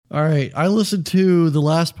All right. I listened to the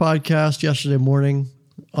last podcast yesterday morning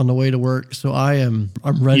on the way to work, so I'm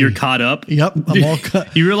ready. You're caught up? Yep. I'm all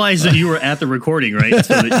cut. You realize that you were at the recording, right?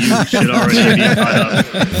 So that you should already be caught up.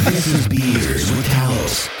 This is Beers with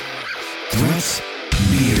Talos. Threats,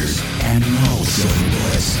 beers, and no silver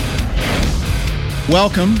bullets.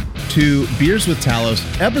 Welcome to Beers with Talos,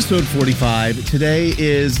 episode 45. Today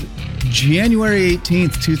is January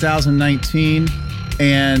 18th, 2019.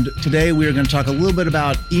 And today we are going to talk a little bit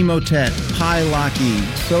about Emotet, Pi-Locky,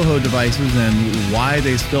 Soho devices, and why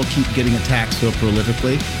they still keep getting attacked so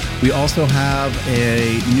prolifically. We also have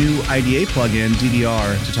a new IDA plugin,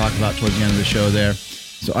 DDR, to talk about towards the end of the show there.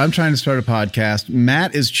 So I'm trying to start a podcast.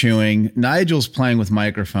 Matt is chewing. Nigel's playing with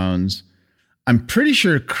microphones. I'm pretty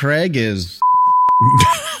sure Craig is...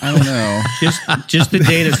 I don't know. Just the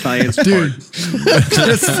data science Dude.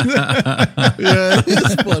 part. Yeah,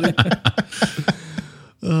 it's funny.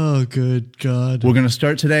 Oh, good God. We're going to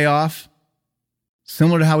start today off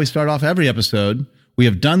similar to how we start off every episode. We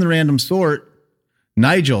have done the random sort.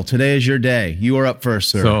 Nigel, today is your day. You are up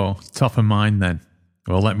first, sir. So, top of mind then.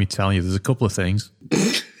 Well, let me tell you, there's a couple of things.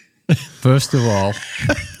 First of all,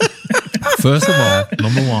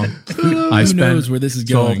 number one, Who knows where this is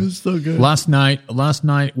going? It's so good. Last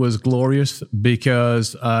night was glorious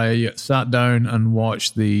because I sat down and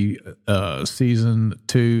watched the season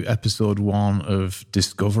 2, episode 1 of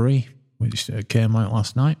Discovery, which came out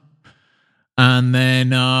last night. And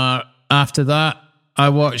then after that, I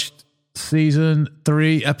watched season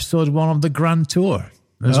 3, episode 1 of the Grand Tour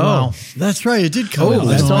as well. That's right. It did come out. I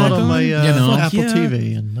that's saw it back on my on? Apple Yeah.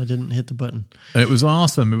 TV, and I didn't hit the button. It was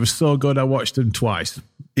awesome. It was so good. I watched them twice.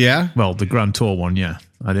 Yeah? Well, the Grand Tour one, yeah.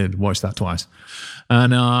 I did watch that twice.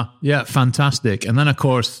 And yeah, fantastic. And then, of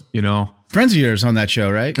course, Friends of yours on that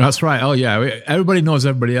show, right? that's right. Oh, yeah. Everybody knows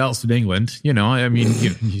everybody else in England. I mean,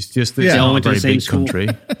 it's just it's Yeah. not All a went to very the same big school. country,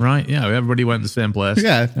 right? Yeah, everybody went to the same place.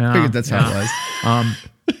 Yeah, I figured that's how it was.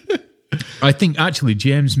 I think actually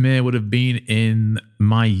James May would have been in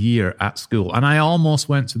my year at school. And I almost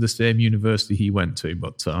went to the same university he went to,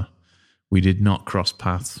 but we did not cross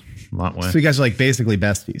paths that way. So you guys are like basically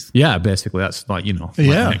besties. Yeah, basically that's like, like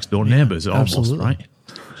Yeah. next door neighbors almost, absolutely. right?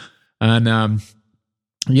 And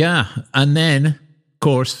yeah, and then of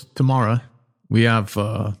course tomorrow we have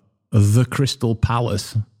the Crystal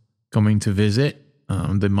Palace coming to visit.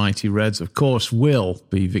 The Mighty Reds, of course, will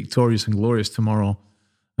be victorious and glorious tomorrow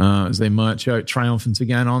as they march out triumphant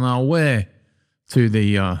again on our way to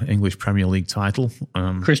the English Premier League title.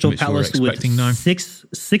 Crystal which we're Palace with expecting now.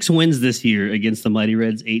 six wins this year against the Mighty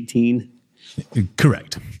Reds, 18.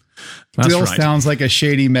 Correct. That's Still right. sounds like a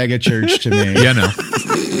shady mega church to me. Yeah, no.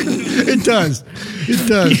 It does. It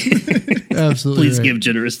does. Absolutely. Please right. give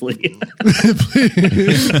generously.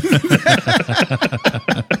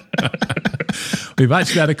 We've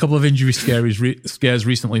actually had a couple of injury scares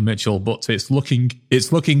recently, Mitchell, but it's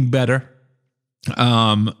looking better.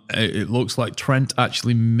 It looks like Trent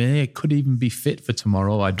actually could even be fit for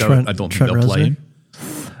tomorrow. I don't think they'll play him.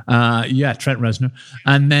 Yeah, Trent Reznor.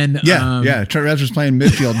 And then Yeah. Trent Reznor's playing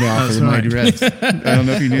midfield now for the Mighty Reds. I don't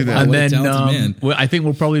know if you knew that. And What a then talented man. I think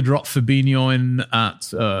we'll probably drop Fabinho in at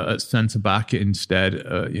centre back instead.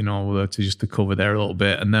 To cover there a little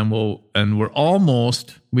bit, and then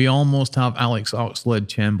we almost have Alex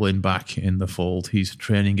Oxlade-Chamberlain back in the fold. He's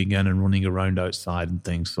training again and running around outside and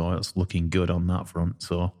things, so it's looking good on that front.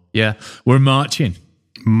 So yeah, we're marching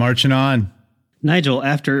on. Nigel,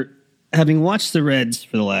 after having watched the Reds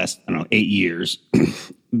for the last, 8 years,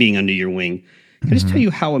 being under your wing, can I just tell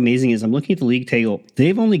you how amazing it is? I'm looking at the league table.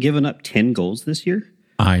 They've only given up 10 goals this year.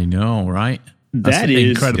 I know, right? That's That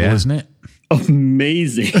is incredible, isn't it?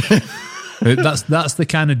 Amazing. That's the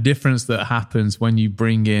kind of difference that happens when you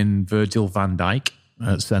bring in Virgil van Dijk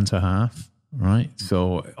at centre half, right?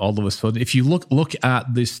 So all of a sudden, if you look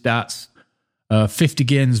at the stats, 50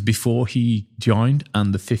 games before he joined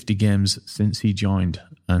and the 50 games since he joined,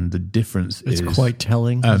 and the difference It's is quite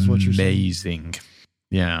telling. That's what you're saying. amazing.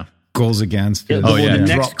 Yeah. Goals against. The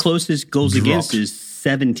next dropped. closest goals against is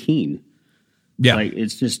 17. Yeah. Like,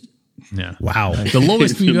 it's just... Yeah. Wow. The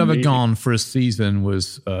lowest It's we've ever amazing. gone for a season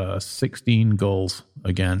was 16 goals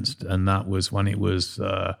against, and that was when it was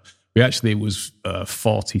it was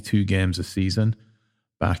 42 games a season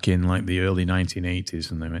back in like the early 1980s,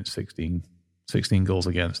 and they went 16 goals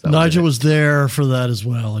against. That Nigel was was there for that as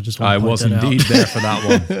well. I just want I to point was that out. indeed there for that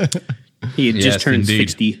one. He had Yes, just turned indeed.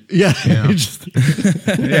 60. Yeah. Yeah. Just-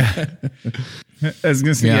 I was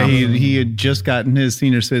going to say, Yeah. he had just gotten his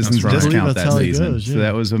senior citizens That's right. discount That's that how it season. goes, So yeah.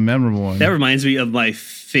 that was a memorable one. That reminds me of my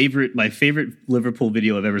favorite Liverpool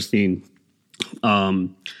video I've ever seen.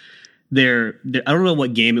 They're I don't know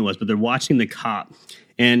what game it was, but they're watching the Cop,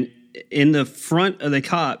 And in the front of the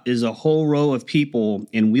cop is a whole row of people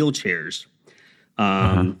in wheelchairs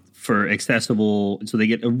for accessible, so they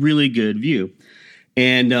get a really good view.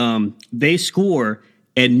 And they score,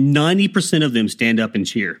 and 90% of them stand up and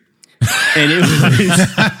cheer. And it was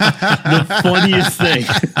the funniest thing.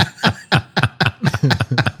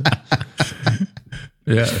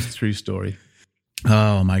 Yeah, it's a true story.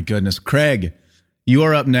 Oh, my goodness. Craig, you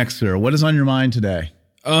are up next, sir. What is on your mind today?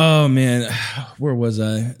 Oh, man. Where was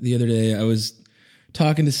I? The other day, I was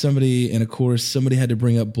talking to somebody, and of course, somebody had to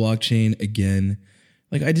bring up blockchain again.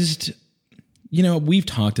 Like, I just, we've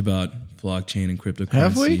talked about blockchain and cryptocurrency.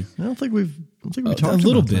 Have we? I don't think we've talked a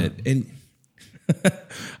little about bit. And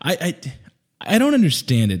I don't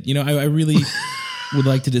understand it. I really would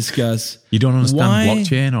like to discuss. You don't understand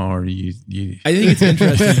blockchain, or you? I think it's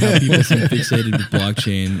interesting how people seem fixated with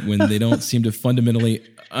blockchain when they don't seem to fundamentally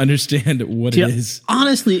understand what it is.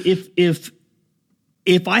 Honestly, if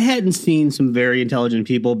I hadn't seen some very intelligent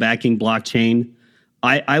people backing blockchain,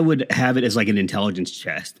 I would have it as like an intelligence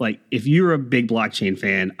test. Like, if you're a big blockchain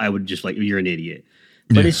fan, I would just you're an idiot.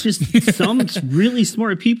 But it's just some really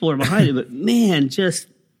smart people are behind it. But man, just.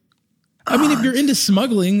 I mean, if you're into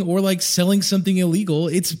smuggling or like selling something illegal,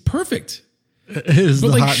 it's perfect. It is,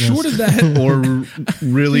 but like short of that, or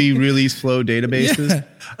really, really slow databases. Yeah.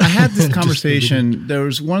 I had this conversation. There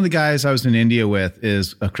was one of the guys I was in India with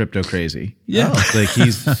is a crypto crazy. Yeah, like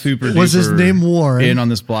he's super. Was his name Warren? In on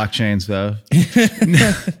this blockchain stuff?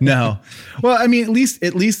 No. Well, I mean, at least.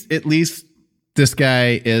 This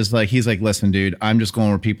guy is like, he's like, listen, dude, I'm just going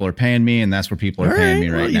where people are paying me, and that's where people are paying me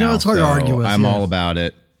right now. It's hard to argue with. I'm all about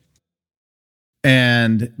it.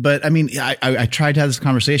 But I mean, I tried to have this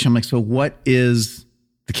conversation. I'm like, so what is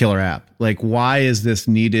the killer app? Like, why is this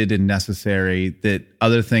needed and necessary that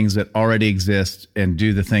other things that already exist and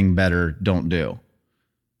do the thing better don't do?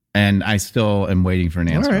 And I still am waiting for an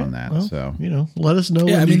answer on that. Well, so, let us know.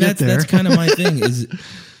 Yeah, when I mean, you get there. That's kind of my thing is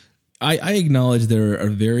I acknowledge there are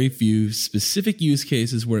very few specific use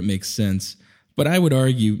cases where it makes sense, but I would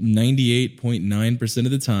argue 98.9%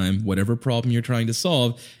 of the time, whatever problem you're trying to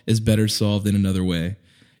solve is better solved in another way.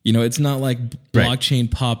 It's not like blockchain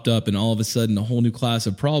popped up and all of a sudden a whole new class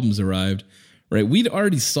of problems arrived, right? We'd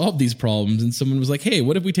already solved these problems and someone was like, hey,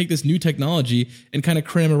 what if we take this new technology and kind of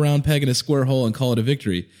cram a round peg in a square hole and call it a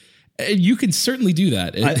victory? And you can certainly do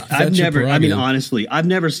that. Honestly, I've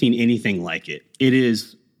never seen anything like it. It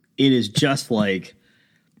is just like,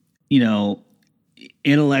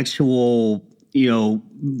 intellectual,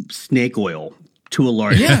 snake oil to a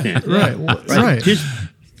large extent. Right. Just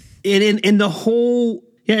in the whole,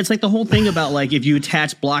 it's like the whole thing about like, if you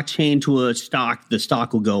attach blockchain to a stock, the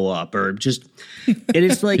stock will go up, or just, and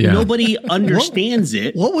it's like nobody understands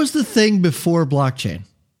it. What was the thing before blockchain?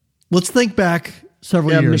 Let's think back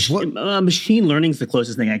several years. Machine learning is the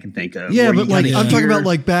closest thing I can think of. Yeah, but like I'm talking about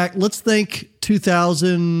like back. Let's think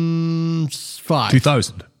 2005.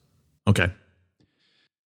 2000. Okay.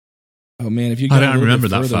 Oh man, if you I don't remember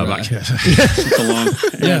that far back. It's a long.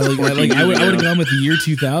 I would have gone with the year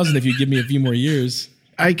 2000 if you give me a few more years.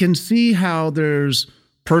 I can see how there's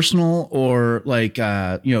personal or like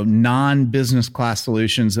non-business class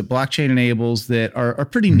solutions that blockchain enables that are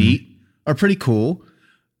pretty neat, are pretty cool.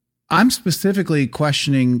 I'm specifically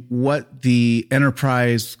questioning what the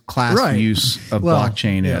enterprise class use of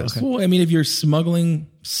blockchain is. Okay. Well, I mean, if you're smuggling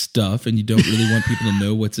stuff and you don't really want people to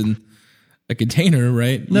know what's in a container,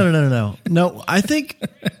 right? No. I think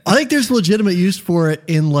there's legitimate use for it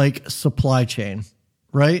in like supply chain,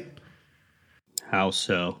 right? How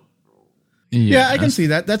so? Yeah, I can see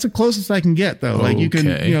that. That's the closest I can get, though. Like you can,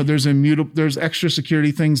 there's extra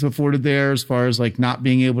security things afforded there as far as like not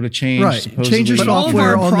being able to change. Right, change your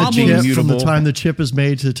software on the chip from the time the chip is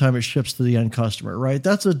made to the time it ships to the end customer. Right,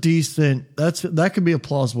 that's a decent. That could be a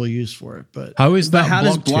plausible use for it. But how is that? How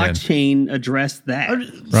does blockchain address that?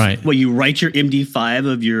 Right. Well, you write your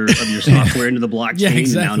MD5 of your software into the blockchain. Yeah,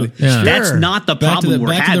 exactly. That's not the problem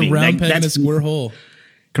we're having. To the round peg in a square hole.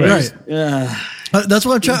 Correct. Right. That's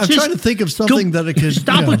what I'm trying to think of something that it could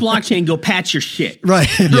stop with blockchain. Go patch your shit. Right.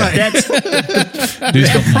 That's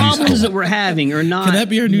the problems that we're having are not. Can that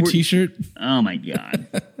be our new T-shirt? Oh my god!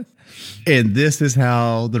 And this is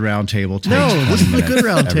how the round table takes. No, this is a good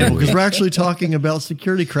round table because we're actually talking about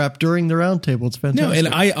security crap during the round table. It's fantastic. No, and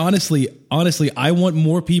I honestly, I want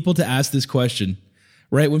more people to ask this question.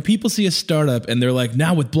 Right when people see a startup and they're like,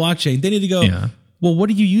 now with blockchain, they need to go. Yeah. Well, what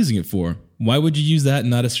are you using it for? Why would you use that and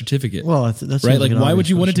not a certificate? Well, that's right. Like, why would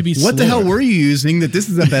you want it to be? What the hell were you using that this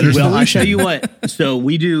is a better solution? Well, I'll tell you what. So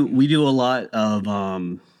we do a lot of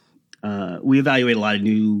we evaluate a lot of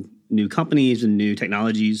new companies and new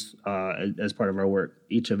technologies as part of our work.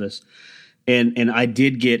 Each of us, And I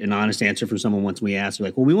did get an honest answer from someone once we asked,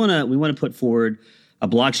 like, well, we want to put forward a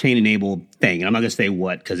blockchain enabled thing. And I'm not going to say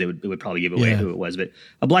what, because it would probably give away who it was, but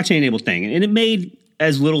a blockchain enabled thing. And it made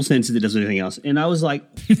as little sense as it does anything else. And I was like,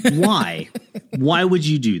 why? Why would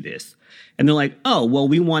you do this? And they're like, oh, well,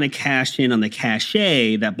 we want to cash in on the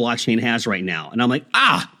cachee that blockchain has right now. And I'm like,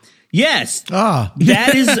 yes.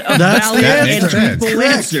 That is a valid and truthful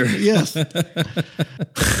answer. Yes.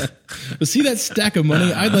 But see that stack of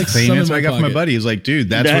money? I'd like same some answer I got from my buddy. He was like, dude,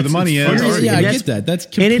 that's where the money is. Yeah, I get that. That's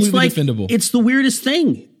completely defendable. It's the weirdest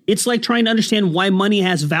thing. It's like trying to understand why money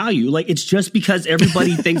has value. Like, it's just because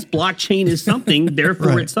everybody thinks blockchain is something,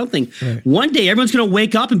 therefore it's something. Right. One day, everyone's going to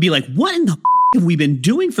wake up and be like, what in the have we been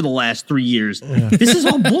doing for the last 3 years? Yeah. This is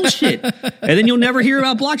all bullshit. And then you'll never hear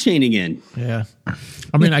about blockchain again. Yeah.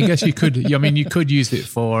 I mean, I guess you could use it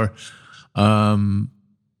for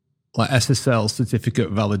like SSL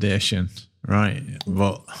certificate validation, right?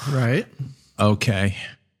 But right. Okay.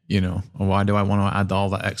 Why do I want to add all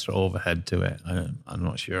that extra overhead to it? I'm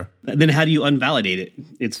not sure. Then how do you unvalidate it?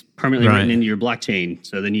 It's permanently written into your blockchain.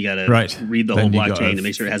 So then you got to read the whole blockchain to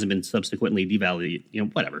make sure it hasn't been subsequently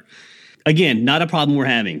devalidated, whatever. Again, not a problem we're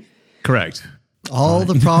having. Correct. All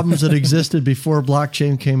the problems that existed before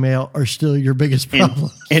blockchain came out are still your biggest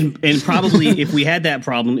problem. And probably if we had that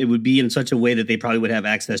problem, it would be in such a way that they probably would have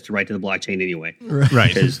access to the blockchain anyway.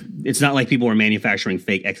 Right. Because it's not like people are manufacturing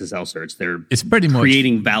fake XSL certs. It's pretty much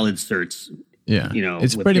creating valid certs. Yeah.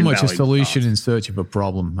 It's pretty much a solution in search of a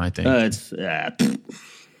problem, I think.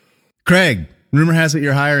 Craig, rumor has it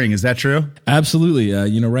you're hiring. Is that true? Absolutely.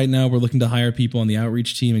 Right now we're looking to hire people on the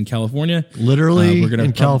outreach team in California. Literally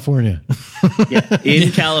in California.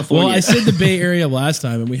 In California. Well, I said the Bay Area last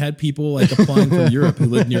time, and we had people like applying from Europe who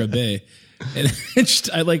lived near a bay. And it's just,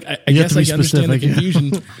 I guess I understand the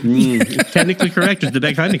confusion. Technically correct is the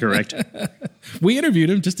best kind of correct. We interviewed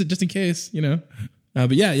him just in case, But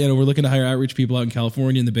we're looking to hire outreach people out in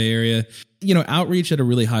California, in the Bay Area. Outreach at a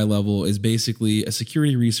really high level is basically a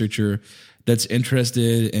security researcher that's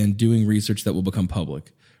interested in doing research that will become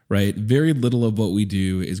public, right? Very little of what we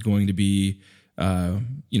do is going to be,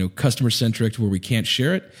 customer centric where we can't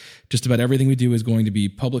share it. Just about everything we do is going to be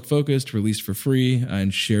public focused, released for free,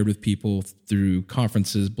 and shared with people through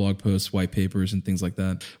conferences, blog posts, white papers, and things like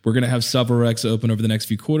that. We're going to have several recs open over the next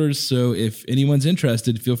few quarters. So if anyone's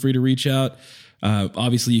interested, feel free to reach out.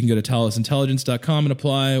 Obviously, you can go to talosintelligence.com and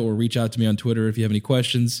apply, or reach out to me on Twitter if you have any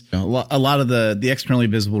questions. A lot of the externally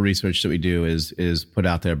visible research that we do is put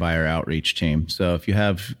out there by our outreach team. So if you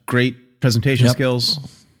have great presentation skills,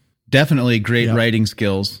 definitely great writing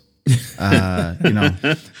skills,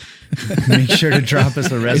 make sure to drop us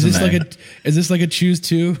a resume. Is this like a choose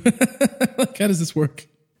two? How does this work?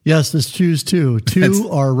 Yes, this choose two. Two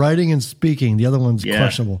are writing and speaking. The other one's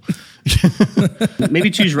questionable. Maybe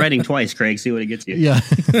choose writing twice, Craig. See what it gets you. Yeah.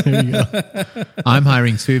 There you go. I'm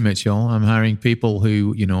hiring too, Mitchell. I'm hiring people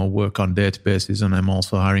who, work on databases, and I'm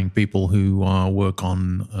also hiring people who work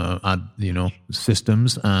on,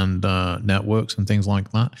 systems and networks and things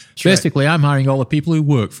like that. That's basically, right. I'm hiring all the people who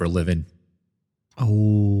work for a living.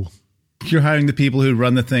 Oh. You're hiring the people who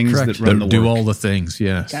run the things that run the work. Do all the things,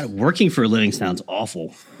 yes. God, working for a living sounds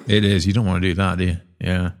awful. It is. You don't want to do that, do you?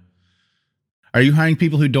 Yeah. Are you hiring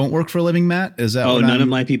people who don't work for a living, Matt? Is that? None of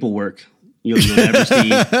my people work. You'll never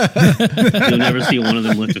see one of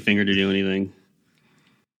them lift a finger to do anything.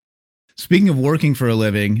 Speaking of working for a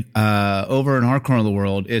living, over in our corner of the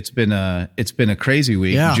world, it's been a crazy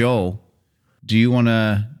week. Yeah. Joel, do you want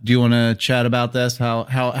to chat about this?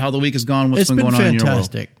 How the week has gone? What's been going on in your world? It's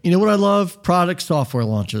been fantastic. You know what I love? Product software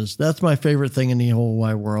launches. That's my favorite thing in the whole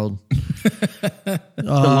wide world. The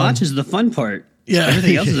launch is the fun part. Yeah.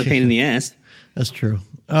 Everything else is a pain in the ass. That's true.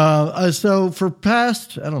 So for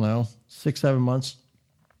past, 6-7 months,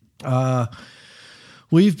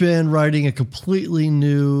 we've been writing a completely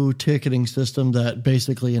new ticketing system that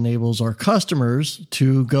basically enables our customers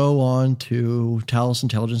to go on to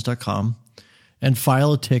talosintelligence.com and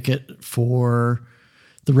file a ticket for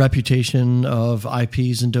the reputation of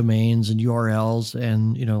IPs and domains and URLs.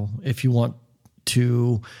 And, if you want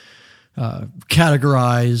to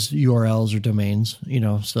categorize URLs or domains,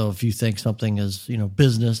 so if you think something is,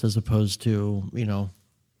 business as opposed to,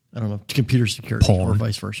 computer security or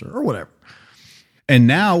vice versa or whatever. And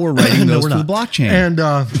now we're writing those to the blockchain. And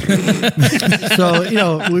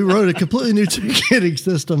so, we wrote a completely new ticketing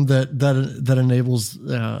system that enables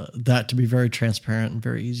that to be very transparent and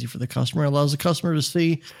very easy for the customer. It allows the customer to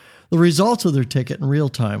see the results of their ticket in real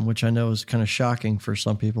time, which I know is kind of shocking for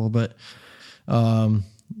some people. But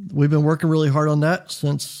we've been working really hard on that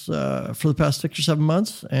since for the past 6 or 7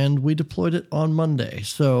 months, and we deployed it on Monday.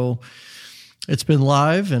 So it's been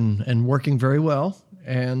live and working very well.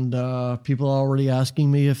 And people are already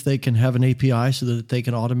asking me if they can have an API so that they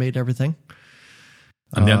can automate everything.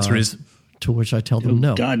 And the answer is to which I tell them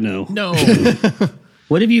no. God, no. no.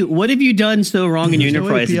 What have you done so wrong in your There's no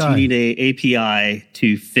enterprise that you API. need a API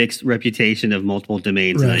to fix reputation of multiple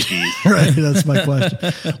domains and IPs? Right, that's my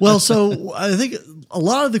question. Well, so I think a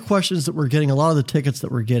lot of the questions that we're getting, a lot of the tickets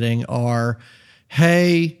that we're getting are,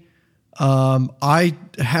 hey, I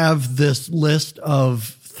have this list of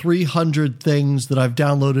 300 things that I've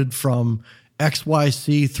downloaded from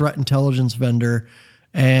XYC threat intelligence vendor,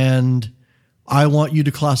 and I want you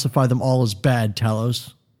to classify them all as bad,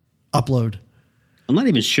 Talos. Upload. I'm not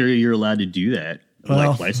even sure you're allowed to do that,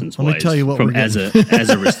 Well, like license let me wise. tell you what we're as a but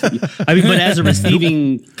as a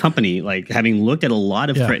receiving company, like having looked at a lot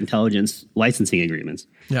of Yeah. threat intelligence licensing agreements.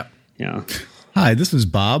 Yeah. Yeah. Hi, this is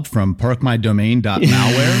Bob from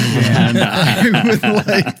parkmydomain.malware, and I would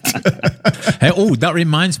like to... Hey, oh, that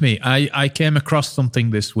reminds me. I came across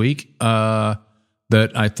something this week that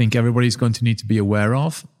I think everybody's going to need to be aware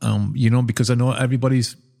of. Because I know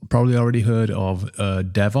everybody's probably already heard of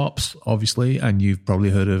DevOps, obviously, and you've probably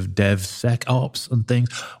heard of DevSecOps and things.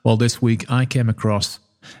 Well, this week I came across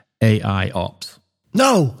AI Ops.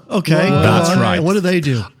 No. Okay. That's Go on. right. What do they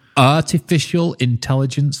do? Artificial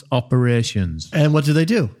Intelligence Operations. And what do they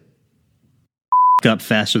do? Up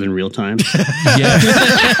faster than real time. Yeah.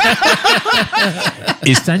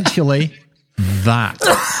 Essentially, that.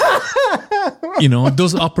 It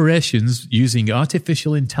does operations using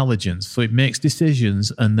artificial intelligence. So it makes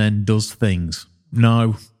decisions and then does things.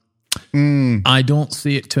 No, I don't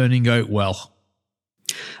see it turning out well.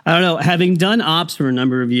 I don't know. Having done ops for a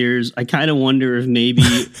number of years, I kind of wonder if maybe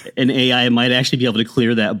an AI might actually be able to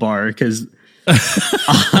clear that bar because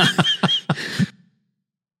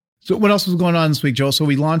So what else was going on this week, Joel? So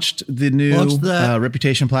we launched the new Launched that.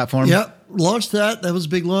 reputation platform. Yep. Launched that. That was a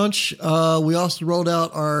big launch. We also rolled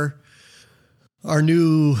out our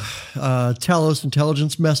new Talos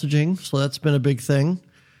intelligence messaging. So that's been a big thing.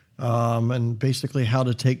 And basically how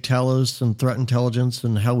to take Talos and threat intelligence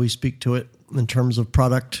and how we speak to it in terms of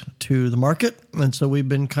product to the market. And so we've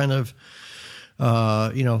been kind of,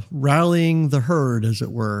 rallying the herd, as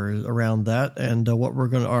it were, around that and what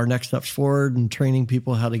our next steps forward and training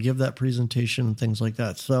people how to give that presentation and things like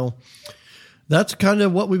that. So that's kind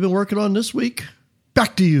of what we've been working on this week.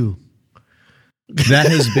 Back to you. That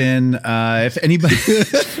has been,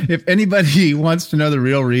 if anybody wants to know the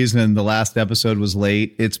real reason the last episode was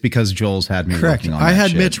late, it's because Joel's had me Correct. working on I that had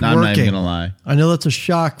shit. Mitch I'm working. not even going to lie. I know that's a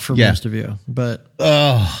shock for Yeah. most of you, but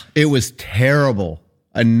Oh, it was terrible.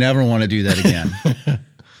 I never want to do that again.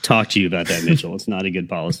 talk to you about that, Mitchell. It's not a good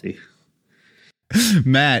policy.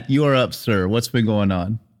 Matt, you are up, sir. What's been going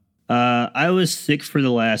on? I was sick for the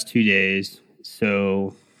last 2 days,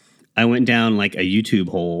 so I went down like a YouTube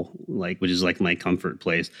hole, which is like my comfort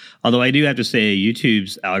place. Although I do have to say,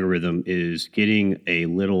 YouTube's algorithm is getting a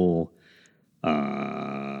little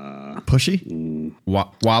pushy,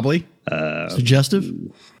 Wobbly? suggestive.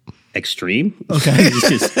 extreme. Okay. It's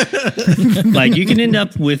just, like you can end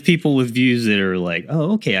up with people with views that are like,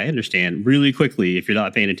 oh, okay, I understand really quickly if you're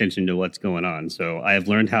not paying attention to what's going on. So I have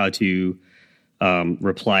learned how to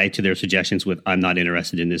reply to their suggestions with, I'm not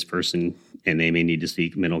interested in this person and they may need to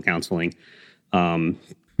seek mental counseling. Oh,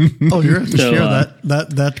 you're going to share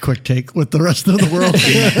that quick take with the rest of the world.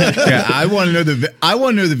 Yeah, I want to know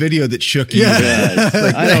the video that shook you.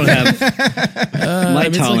 I don't have my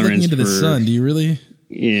it's tolerance like looking into the for- sun. Do you really?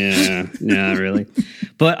 Yeah, not really.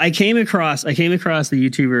 But I came across the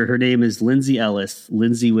YouTuber. Her name is Lindsay Ellis,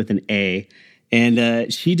 Lindsay with an A.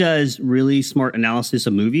 And she does really smart analysis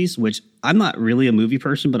of movies, which I'm not really a movie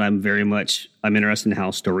person, but I'm interested in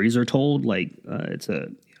how stories are told. Like I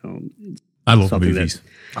love something movies.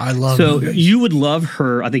 I love so movies. you would love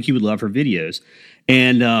her. I think you would love her videos,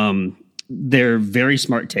 and they're very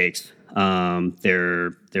smart takes.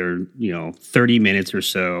 They're 30 minutes or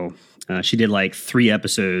so. She did like 3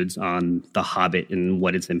 episodes on The Hobbit and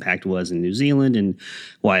what its impact was in New Zealand and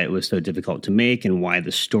why it was so difficult to make and why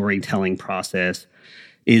the storytelling process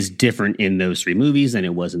is different in those 3 movies than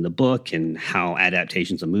it was in the book and how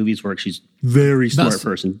adaptations of movies work. She's a very smart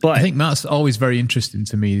person. But I think that's always very interesting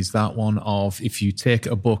to me is that one of if you take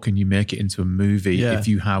a book and you make it into a movie, Yeah. if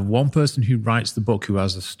you have one person who writes the book who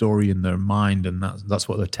has a story in their mind and that's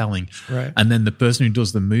what they're telling, Right. and then the person who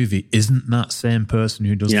does the movie isn't that same person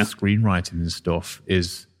who does Yeah. the screenwriting and stuff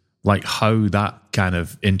is like how that kind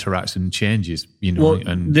of interacts and changes, and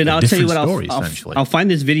then a I'll tell you different what, story, essentially. I'll find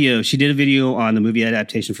this video. She did a video on the movie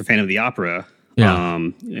adaptation for Phantom of the Opera, Yeah.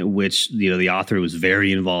 which, the author was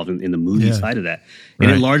very involved in the movie Yeah. side of that. And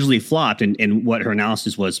Right. it largely flopped. And what her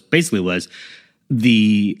analysis was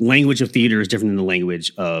the language of theater is different than the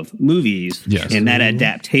language of movies. Yes. And that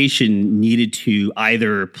adaptation needed to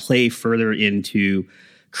either play further into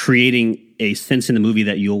creating a sense in the movie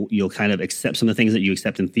that you'll kind of accept some of the things that you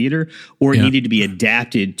accept in theater, or it Yeah. needed to be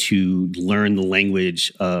adapted to learn the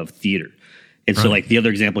language of theater. And so, like, the other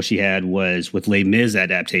example she had was with Les Mis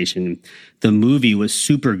adaptation. The movie was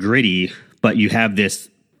super gritty, but you have this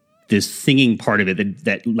singing part of it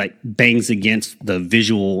that like bangs against the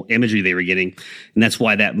visual imagery they were getting, and that's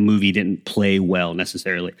why that movie didn't play well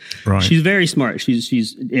necessarily. Right. She's very smart.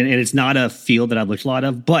 She's and it's not a field that I've looked a lot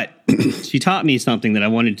of, but she taught me something that I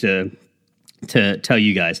wanted to tell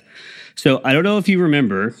you guys. So I don't know if you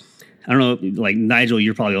remember. I don't know, like Nigel,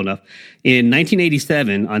 you're probably old enough. In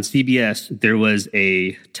 1987 on CBS, there was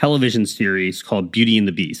a television series called Beauty and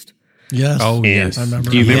the Beast. Yes. Oh, yes. I remember.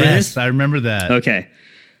 Do you remember Yes, this? I remember that. Okay.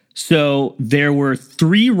 So there were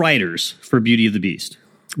 3 writers for Beauty of the Beast.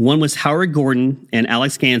 One was Howard Gordon and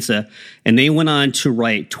Alex Gansa, and they went on to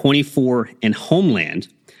write 24 and Homeland.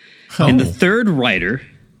 And the third writer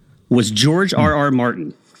was George R.R.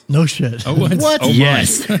 Martin. No shit. Oh, what?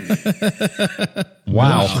 Yes.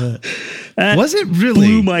 Wow. Was it really?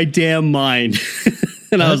 Blew my damn mind.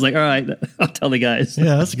 And I was like, all right, I'll tell the guys.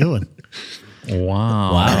 Yeah, that's a good one.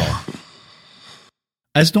 Wow.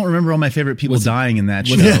 I just don't remember all my favorite people dying in that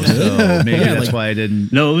show, it- so maybe Yeah, that's like- why I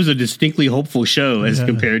didn't. No, it was a distinctly hopeful show as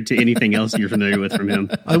compared to anything else you're familiar with from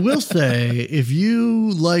him. I will say, if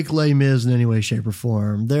you like Les Mis in any way, shape, or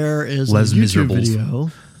form, there is Les a YouTube Miserables.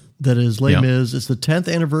 video that is Les Yeah. Mis. It's the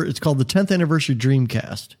 10th anniversary. It's called the 10th anniversary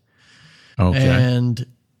Dreamcast. Okay. And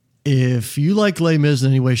if you like Les Mis in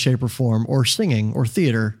any way, shape, or form, or singing or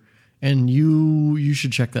theater, and you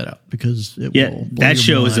should check that out because it Yeah, will blow that your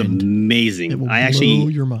show is mind. It amazing. will I blow actually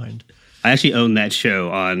your mind. own that show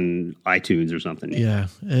on iTunes or something. Yeah,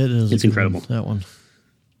 it is. It's a good incredible. one, that one.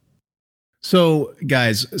 So,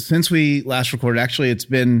 guys, since we last recorded, actually, it's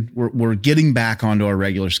been we're getting back onto our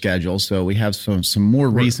regular schedule, so we have some more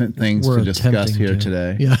recent things We're to discuss attempting here to.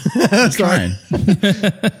 today. Yeah, sorry.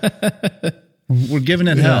 Trying. We're giving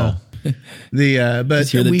it hell. But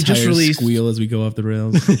Just hear the we just tires released. squeal as we go off the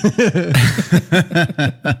rails.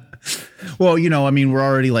 Well, I mean, we're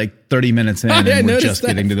already like 30 minutes in, I and we're noticed just that.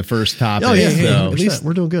 getting to the first topic. Oh yeah, so. at least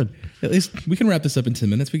we're doing good. At least we can wrap this up in 10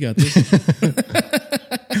 minutes. We got this.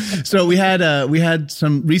 So we had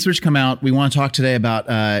some research come out. We want to talk today about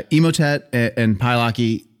Emotet and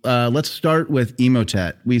Pylaki. Let's start with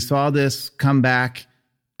Emotet. We saw this come back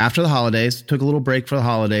after the holidays. Took a little break for the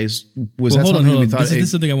holidays. Was that Hold something on. we thought? This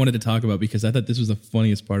is something I wanted to talk about because I thought this was the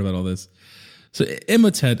funniest part about all this. So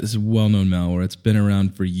Emotet is a well-known malware. It's been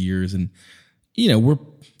around for years, and we're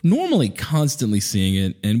normally constantly seeing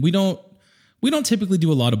it, and we don't typically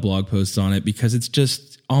do a lot of blog posts on it because it's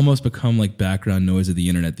just almost become like background noise of the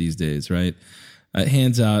internet these days, right? It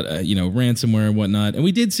hands out, ransomware and whatnot, and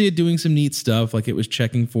we did see it doing some neat stuff, like it was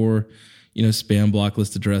checking for, spam block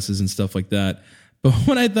list addresses and stuff like that. But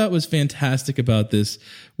what I thought was fantastic about this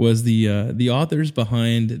was the authors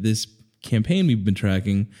behind this campaign we've been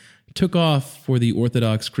tracking took off for the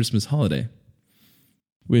Orthodox Christmas holiday,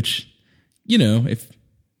 which,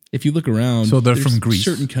 if you look around, So they're there's from Greece.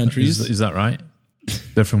 certain countries. Is that right?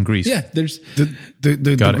 They're from Greece. Yeah, there's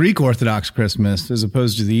the Got it. Greek Orthodox Christmas as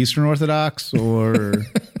opposed to the Eastern Orthodox, or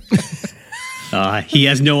He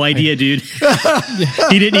has no idea, dude.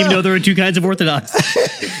 He didn't even know there were 2 kinds of Orthodox.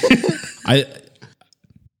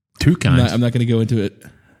 Two kinds. I'm not going to go into it.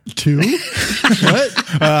 2?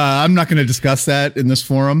 What? I'm not going to discuss that in this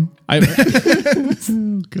forum. Oh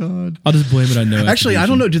God. I'll just blame it on no. Actually, I attribution.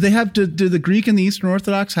 don't know. Do the Greek and the Eastern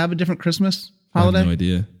Orthodox have a different Christmas I have holiday? no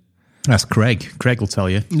idea. That's Craig. Craig will tell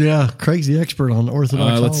you. Yeah, Craig's the expert on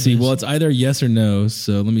Orthodox. Let's see. holidays. Well, it's either yes or no.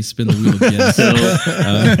 So let me spin the wheel again.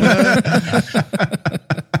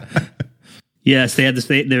 Yes, they had the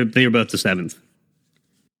same. They were both the 7th.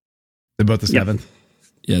 They're both the Yep. 7th.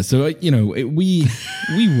 Yeah, so we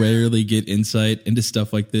rarely get insight into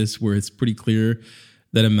stuff like this where it's pretty clear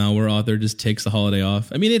that a malware author just takes the holiday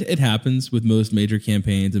off. I mean, it happens with most major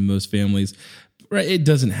campaigns and most families, right? It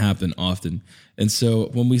doesn't happen often. And so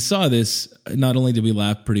when we saw this, not only did we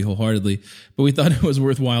laugh pretty wholeheartedly, but we thought it was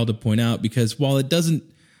worthwhile to point out because while it doesn't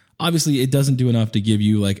do enough to give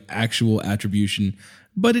you like actual attribution,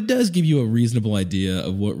 but it does give you a reasonable idea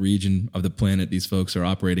of what region of the planet these folks are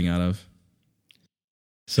operating out of.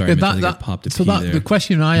 Sorry, Mitch, I think I popped a pee there. the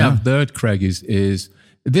question I have there, Craig, is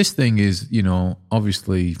this thing is,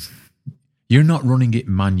 obviously you're not running it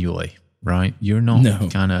manually, right? You're not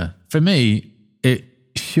for me, it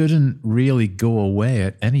shouldn't really go away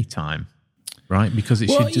at any time, right? Because it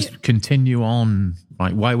should just continue on.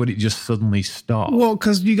 Right? Why would it just suddenly stop? Well,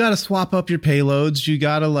 because you got to swap up your payloads. You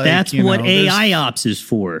got to That's what AI ops is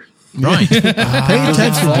for. Right. Pay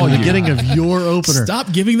attention to the beginning of your opener.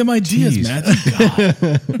 Stop giving them ideas, Matthew.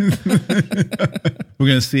 We're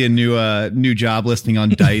going to see a new job listing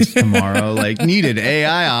on Dice tomorrow. Like, needed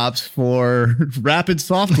AI ops for rapid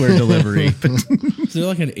software delivery. Is there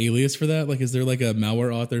like an alias for that? Like, is there like a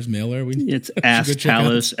malware author's mailer? It's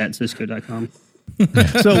asktalos@cisco.com.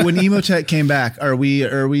 So when Emotech came back, are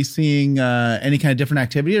we seeing any kind of different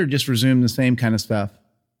activity, or just resume the same kind of stuff?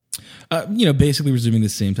 Basically resuming the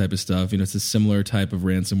same type of stuff. It's a similar type of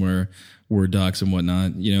ransomware, Word docs and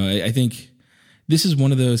whatnot. I think this is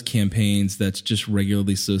one of those campaigns that's just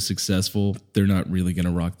regularly so successful, they're not really going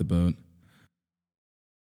to rock the boat.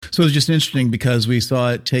 So it's just interesting because we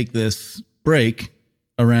saw it take this break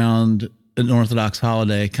around an Orthodox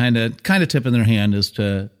holiday, kind of tipping their hand as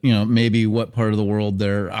to, maybe what part of the world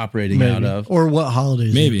they're operating out of. Or what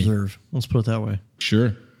holidays Maybe. they observe. Let's put it that way.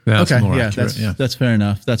 Sure. That's okay, more yeah, accurate. that's fair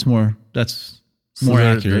enough. That's more So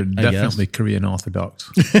accurate. they're I guess. definitely Korean Orthodox.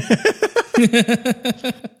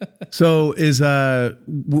 So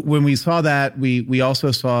when we saw that, we also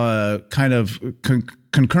saw a kind of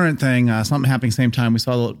concurrent thing, something happening same time. We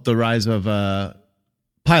saw the rise of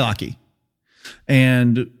Pylaki,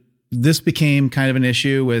 and this became kind of an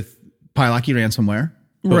issue with Pylaki ransomware.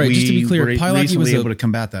 But Right, just to be clear, we were Pylaki recently was able to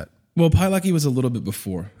combat that. Well, Pylaki was a little bit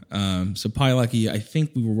before. So Pylaki, I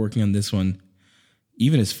think we were working on this one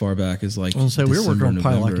even as far back as like I was going to say, we were working on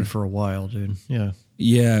November. Pylaki for a while, dude. Yeah.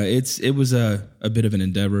 Yeah, it was a bit of an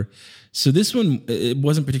endeavor. So this one, it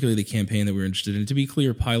wasn't particularly the campaign that we were interested in. To be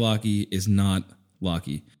clear, Pylaki is not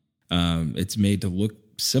Locky. It's made to look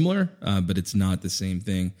similar, but it's not the same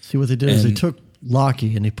thing. See, what they did is they took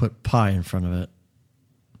Locky and they put Pi in front of it.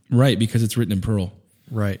 Right, because it's written in Perl.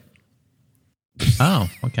 Right. Oh,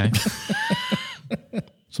 okay.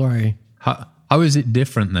 Sorry. How is it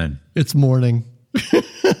different then? It's morning.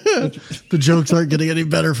 The jokes aren't getting any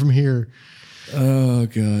better from here. Oh,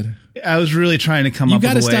 God. I was really trying to come You up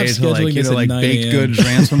with gotta a way stop to scheduling this at 9 baked a.m. goods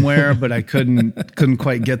ransomware, but I couldn't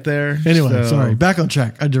quite get there. Anyway, So- sorry. Back on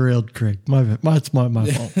track. I derailed Craig. It's my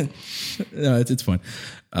fault. No, it's fine.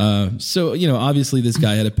 So, obviously this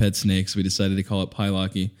guy had a pet snake, so we decided to call it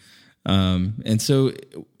Pylaki. And so,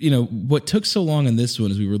 what took so long on this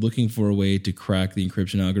one is we were looking for a way to crack the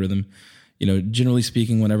encryption algorithm. Generally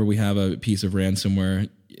speaking, whenever we have a piece of ransomware,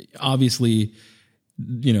 obviously,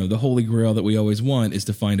 the holy grail that we always want is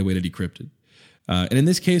to find a way to decrypt it. And in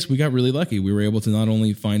this case, we got really lucky. We were able to not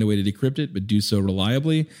only find a way to decrypt it, but do so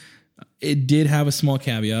reliably. It did have a small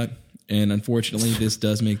caveat, and unfortunately, this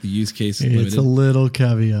does make the use case limited. It's a little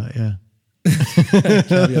caveat, yeah.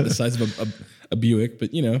 Caveat the size of a Buick,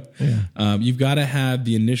 but you've got to have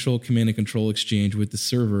the initial command and control exchange with the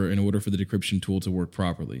server in order for the decryption tool to work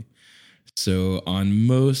properly. So on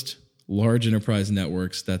most large enterprise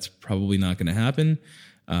networks, that's probably not going to happen.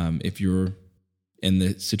 If you're in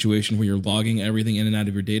the situation where you're logging everything in and out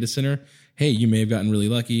of your data center, hey, you may have gotten really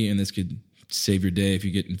lucky, and this could save your day if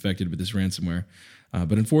you get infected with this ransomware.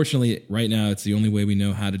 But unfortunately, right now, it's the only way we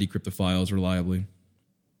know how to decrypt the files reliably.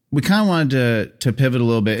 We kind of wanted to pivot a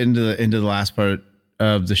little bit into the last part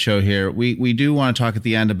of the show here. We do want to talk at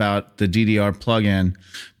the end about the DDR plugin,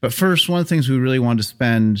 but first, one of the things we really wanted to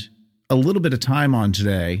spend a little bit of time on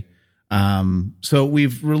today. So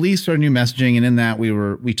we've released our new messaging, and in that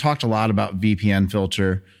we talked a lot about VPN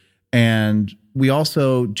filter, and we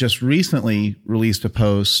also just recently released a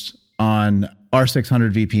post on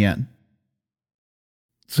R600 VPN.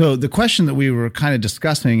 So the question that we were kind of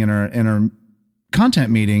discussing in our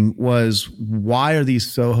content meeting was, why are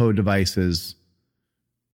these Soho devices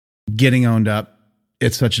getting owned up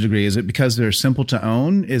at such a degree? Is it because they're simple to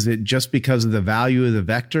own? Is it just because of the value of the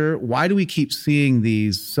vector? Why do we keep seeing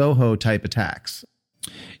these Soho type attacks?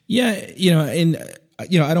 Yeah, and I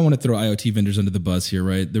don't want to throw IoT vendors under the bus here,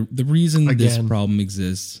 right? The reason this problem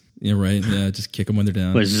exists, right? Yeah, just kick them when they're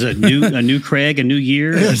down. Was this a new Craig, a new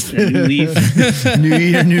year, a new leaf? New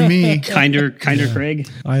year, new me. Kinder Craig.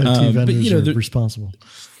 IoT vendors but, are responsible.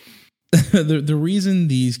 The reason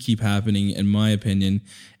these keep happening, in my opinion,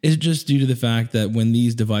 is just due to the fact that when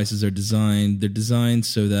these devices are designed, they're designed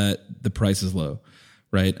so that the price is low,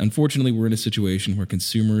 right? Unfortunately, we're in a situation where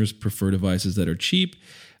consumers prefer devices that are cheap,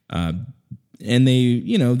 and they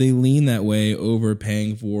lean that way over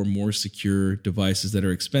paying for more secure devices that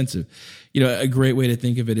are expensive. A great way to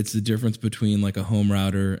think of it, it's the difference between like a home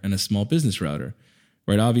router and a small business router,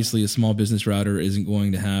 right? Obviously, a small business router isn't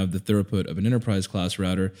going to have the throughput of an enterprise class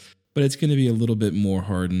router, but it's going to be a little bit more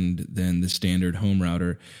hardened than the standard home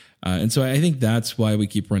router. And so I think that's why we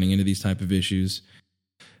keep running into these type of issues.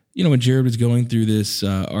 You know, when Jared was going through this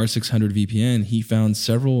R600 VPN, he found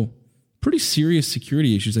several pretty serious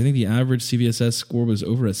security issues. I think the average CVSS score was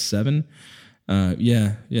over a 7.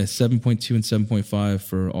 7.2 and 7.5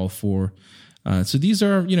 for all four. So these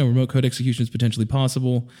are, remote code executions potentially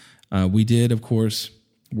possible. We did, of course,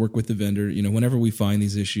 work with the vendor. Whenever we find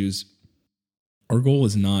these issues, our goal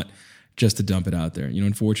is not just to dump it out there.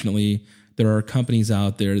 Unfortunately, there are companies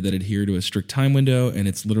out there that adhere to a strict time window, and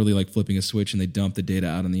it's literally like flipping a switch and they dump the data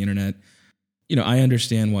out on the internet. I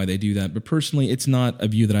understand why they do that, but personally, it's not a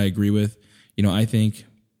view that I agree with. I think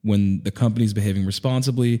when the company's behaving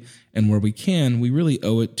responsibly and where we can, we really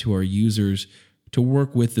owe it to our users to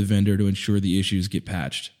work with the vendor to ensure the issues get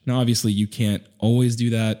patched. Now, obviously, you can't always do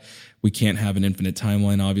that. We can't have an infinite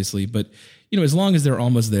timeline, obviously, but as long as they're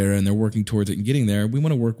almost there and they're working towards it and getting there, we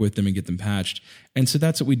want to work with them and get them patched. And so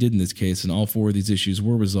that's what we did in this case, and all four of these issues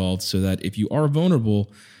were resolved so that if you are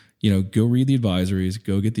vulnerable, go read the advisories,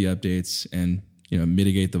 go get the updates, and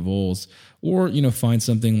mitigate the vols, or find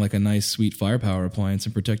something like a nice, sweet firepower appliance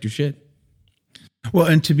and protect your shit. Well,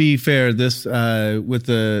 and to be fair, this with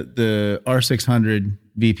the R600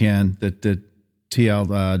 VPN, the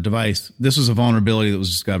TL device, this was a vulnerability that was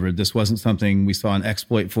discovered. This wasn't something we saw an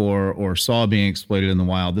exploit for or saw being exploited in the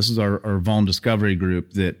wild. This is our vuln discovery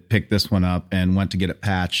group that picked this one up and went to get it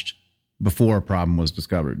patched before a problem was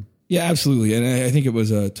discovered. Yeah, absolutely. And I think it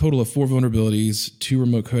was a total of 4 vulnerabilities, 2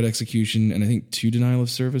 remote code execution, and I think 2 denial of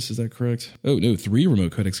service. Is that correct? Oh, no, 3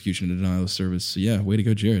 remote code execution and denial of service. So yeah, way to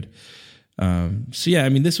go, Jared.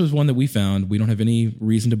 This was one that we found. We don't have any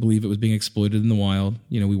reason to believe it was being exploited in the wild.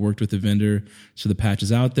 We worked with the vendor, so the patch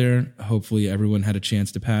is out there. Hopefully everyone had a chance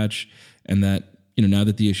to patch, and that, now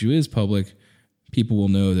that the issue is public, people will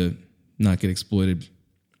know to not get exploited.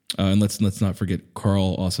 And let's not forget,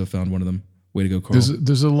 Carl also found one of them. Way to go, Carl.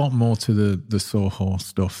 There's a lot more to the Soho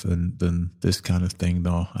stuff than this kind of thing,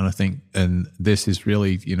 though. And I think, this is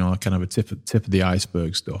really, kind of a tip of the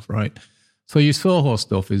iceberg stuff, right? So your Soho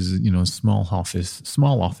stuff is, small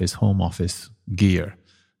office, home office gear.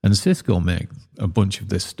 And Cisco make a bunch of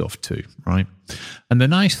this stuff too, right? And the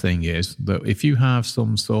nice thing is that if you have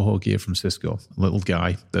some Soho gear from Cisco, a little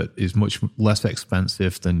guy that is much less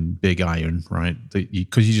expensive than Big Iron, right?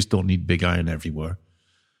 Because you just don't need Big Iron everywhere.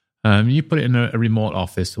 You put it in a remote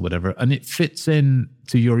office or whatever, and it fits in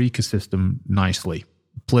to your ecosystem nicely.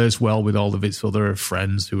 Plays well with all of its other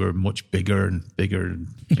friends who are much bigger and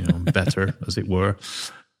better, as it were.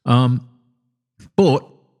 But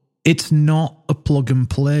it's not a plug and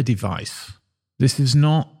play device. This is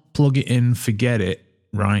not plug it in, forget it,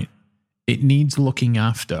 right? It needs looking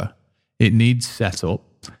after. It needs setup.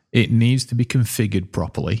 It needs to be configured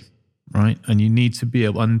properly, right? And you need to be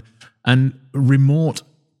able, and remote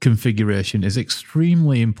configuration is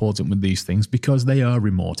extremely important with these things because they are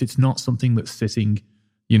remote. It's not something that's sitting,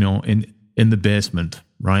 in the basement,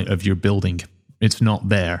 right, of your building. It's not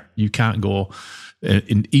there. You can't go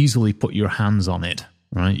and easily put your hands on it,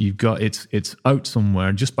 right? You've got it's out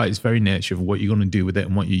somewhere just by its very nature of what you're going to do with it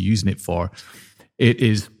and what you're using it for. It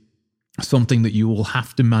is something that you will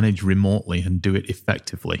have to manage remotely and do it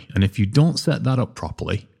effectively. And if you don't set that up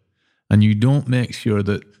properly, and you don't make sure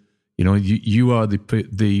that you are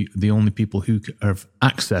the only people who have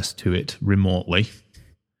access to it remotely,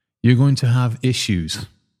 you're going to have issues,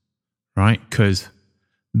 right? Because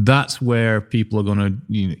that's where people are going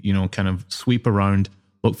to, kind of sweep around,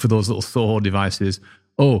 look for those little Soho devices.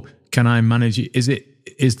 Oh, can I manage it?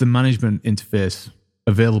 Is the management interface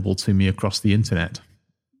available to me across the internet?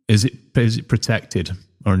 Is it protected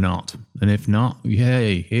or not? And if not,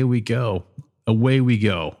 hey, here we go. Away we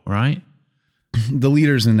go, right? The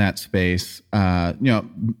leaders in that space,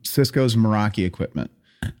 Cisco's Meraki equipment.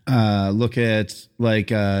 Look at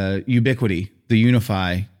Ubiquiti, the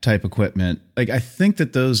Unify type equipment. I think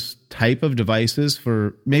that those type of devices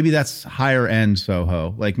for maybe that's higher end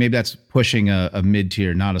Soho. Maybe that's pushing a mid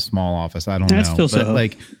tier, not a small office. I don't know. That's still Soho.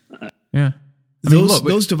 Yeah.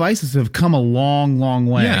 Those devices have come a long, long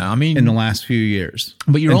way. Yeah, in the last few years.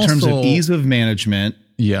 But you're in terms of ease of management.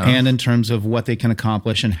 Yeah. And in terms of what they can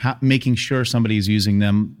accomplish and making sure somebody's using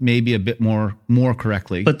them maybe a bit more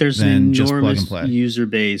correctly. But there's than an just plug and enormous play. user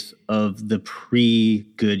base of the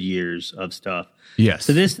pre-good years of stuff. Yes,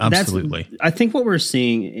 So absolutely. I think what we're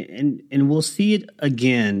seeing, and we'll see it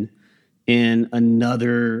again in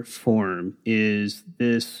another form, is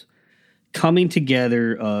this coming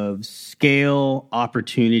together of scale,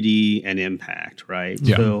 opportunity, and impact, right?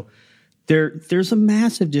 Yeah. So there's a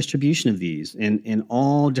massive distribution of these in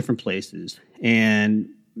all different places. And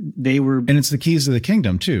and it's the keys to the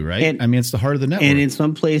kingdom too, right? And, I mean, it's the heart of the network. And in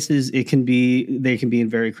some places, they can be in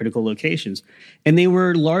very critical locations. And they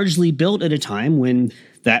were largely built at a time when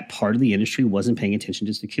that part of the industry wasn't paying attention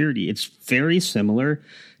to security. It's very similar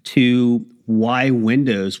to why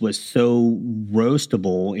Windows was so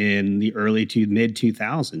roastable in the early to mid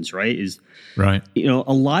 2000s, right? Right.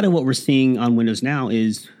 A lot of what we're seeing on Windows now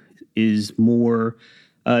is more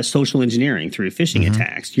social engineering through phishing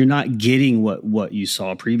attacks. You're not getting what you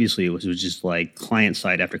saw previously, which was just like client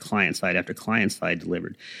side after client side after client side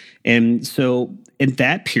delivered. And so in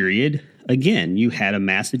that period, again, you had a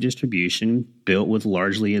massive distribution built with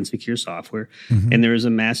largely insecure software, and there was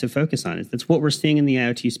a massive focus on it. That's what we're seeing in the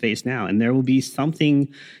IoT space now. And there will be something,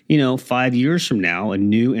 5 years from now, a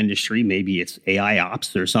new industry, maybe it's AI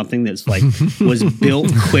ops or something that's like was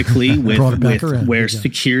built quickly with where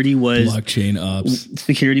security was blockchain ops.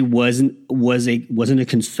 Security wasn't a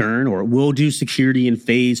concern, or we'll do security in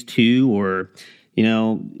phase 2, or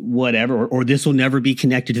whatever, or this will never be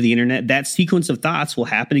connected to the internet. That sequence of thoughts will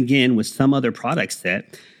happen again with some other product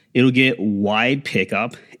set. It'll get wide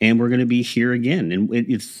pickup, and we're going to be here again. And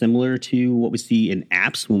it's similar to what we see in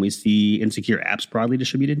apps when we see insecure apps broadly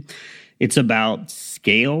distributed. It's about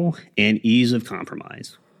scale and ease of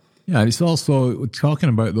compromise. Yeah, it's also talking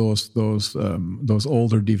about those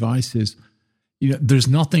older devices. There's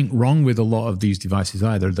nothing wrong with a lot of these devices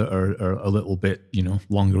either that are a little bit,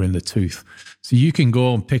 longer in the tooth. So you can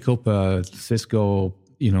go and pick up a Cisco,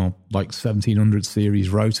 like 1700 series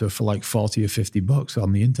router for like $40 or $50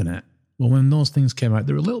 on the internet. Well, when those things came out,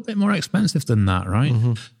 they're a little bit more expensive than that, right?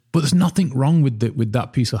 But there's nothing wrong with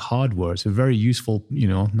that piece of hardware. It's a very useful,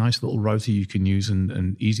 nice little router you can use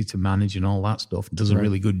and easy to manage and all that stuff. It does a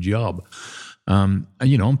really good job. And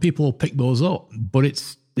people will pick those up, but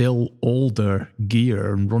it's still older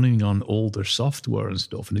gear and running on older software and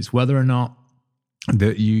stuff. And it's whether or not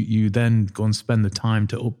that you then go and spend the time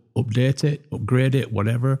to update it, upgrade it,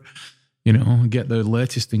 whatever, get the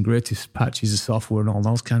latest and greatest patches of software and all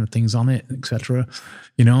those kind of things on it, etc.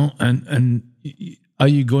 And are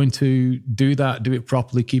you going to do that, do it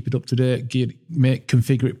properly, keep it up to date,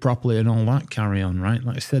 configure it properly and all that carry on, right?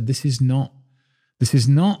 Like I said, this is not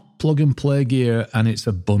plug and play gear, and it's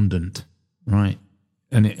abundant, right?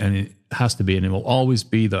 And it has to be, and it will always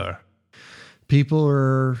be there. People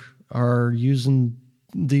are using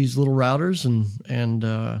these little routers,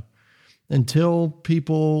 and until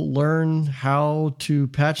people learn how to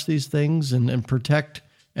patch these things and protect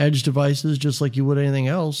edge devices just like you would anything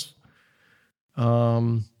else,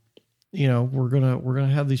 we're gonna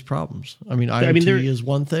have these problems. I mean, IoT is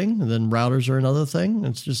one thing, and then routers are another thing.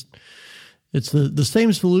 It's the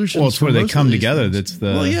same solution. Well, it's where they come together. That's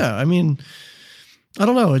the I mean, I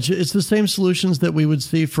don't know. It's the same solutions that we would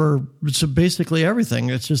see for basically everything.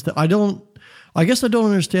 It's just that I guess I don't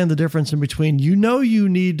understand the difference in between, you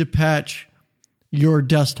need to patch your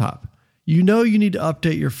desktop. You need to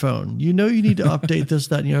update your phone. You need to update this,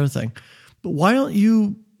 that, and the other thing. But why don't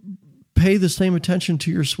you pay the same attention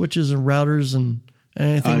to your switches and routers and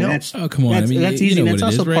anything else? Oh, come on. That's easy. That's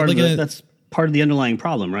also part of that's part of the underlying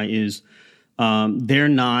problem, right? Is they're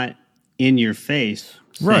not in your face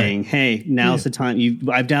saying, hey, now's the time.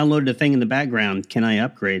 I've downloaded a thing in the background. Can I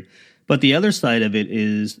upgrade? But the other side of it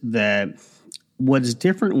is that what's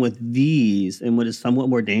different with these, and what is somewhat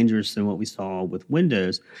more dangerous than what we saw with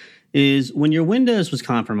Windows, is when your Windows was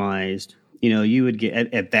compromised, you would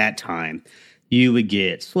get, at that time, you would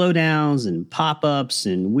get slowdowns and pop-ups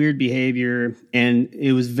and weird behavior, and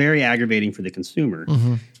it was very aggravating for the consumer.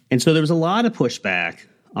 And so there was a lot of pushback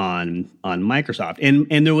on Microsoft,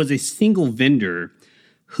 and there was a single vendor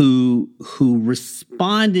who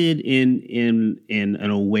responded in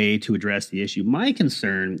a way to address the issue. My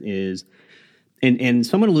concern is, and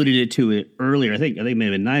someone alluded to it earlier, I think it may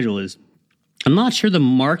have been Nigel, is I'm not sure the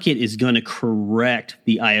market is going to correct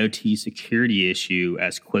the IoT security issue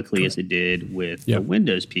as quickly as it did with the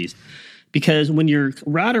Windows piece. Because when your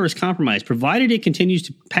router is compromised, provided it continues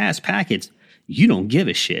to pass packets, you don't give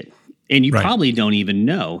a shit. And you probably don't even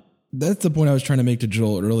know. That's the point I was trying to make to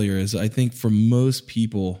Joel earlier, is I think for most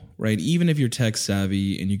people, right, even if you're tech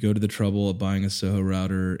savvy and you go to the trouble of buying a Soho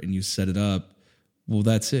router and you set it up, well,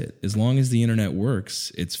 that's it. As long as the internet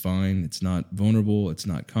works, it's fine. It's not vulnerable. It's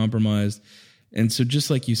not compromised. And so just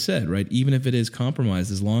like you said, right, even if it is compromised,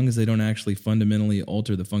 as long as they don't actually fundamentally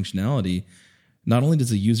alter the functionality, not only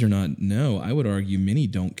does the user not know, I would argue many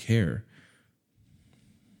don't care.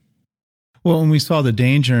 Well, and we saw the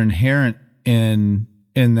danger inherent in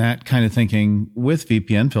that kind of thinking with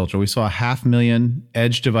VPN filter. We saw 500,000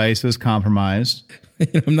 edge devices compromised.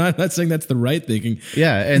 I'm not saying that's the right thinking.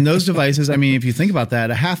 Yeah, and those devices, I mean, if you think about that,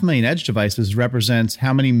 500,000 edge devices represents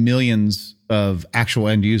how many millions of actual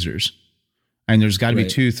end users? And there's got to be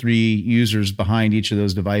 2-3 users behind each of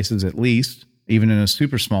those devices at least, even in a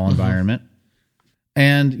super small environment.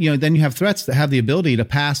 And then you have threats that have the ability to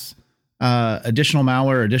pass additional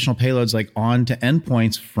malware, additional payloads like onto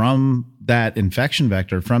endpoints from that infection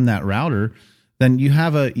vector, from that router. Then you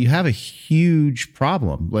have a huge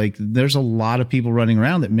problem. Like there's a lot of people running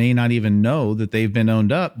around that may not even know that they've been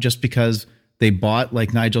owned up just because they bought,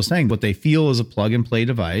 like Nigel's saying, what they feel is a plug and play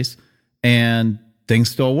device, and things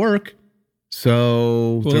still work.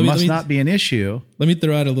 So there must not be an issue. Let me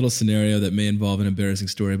throw out a little scenario that may involve an embarrassing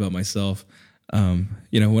story about myself. When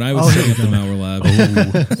I was setting up the malware lab.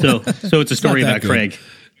 So it's a story about Craig.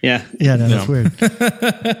 Yeah. Yeah, no, that's weird.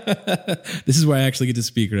 This is where I actually get to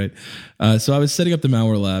speak, right? So I was setting up the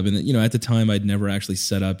malware lab, and at the time I'd never actually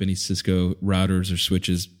set up any Cisco routers or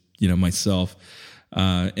switches, myself.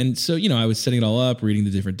 And so, I was setting it all up, reading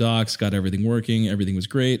the different docs, got everything working, everything was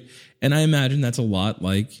great. And I imagine that's a lot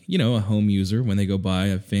like, a home user when they go buy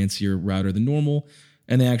a fancier router than normal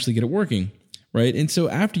and they actually get it working, right? And so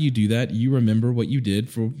after you do that, you remember what you did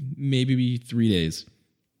for maybe 3 days,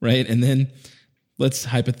 right? And then let's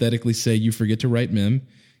hypothetically say you forget to write mem,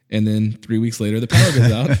 and then 3 weeks later the power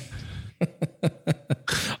goes out.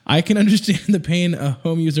 I can understand the pain a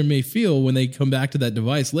home user may feel when they come back to that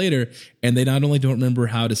device later and they not only don't remember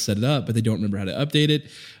how to set it up, but they don't remember how to update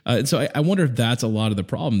it. And so I wonder if that's a lot of the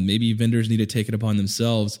problem. Maybe vendors need to take it upon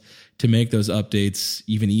themselves to make those updates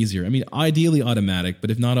even easier. I mean, ideally automatic,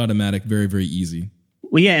 but if not automatic, very, very easy.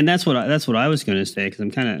 Well, yeah, and that's what I was going to say, because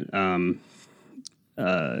I'm kind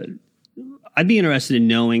of I'd be interested in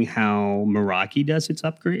knowing how Meraki does its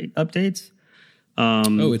updates.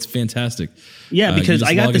 It's fantastic. Yeah, because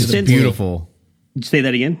I got the sense. Beautiful. Say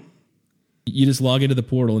that again. You just log into the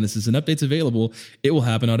portal and it says an update's available. It will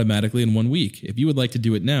happen automatically in 1 week. If you would like to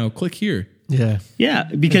do it now, click here. Yeah. Yeah,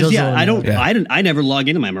 because I never log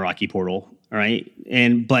into my Meraki portal. All right.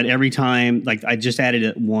 But every time, like I just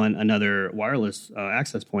added another wireless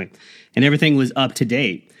access point, and everything was up to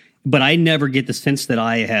date. But I never get the sense that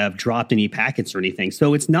I have dropped any packets or anything.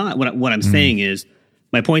 So it's not what I'm saying is,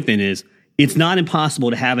 my point then is, it's not impossible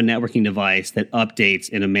to have a networking device that updates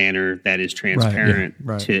in a manner that is transparent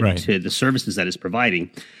to the services that it's providing.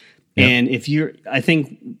 Yep. And if I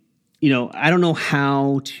think, I don't know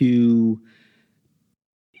how to,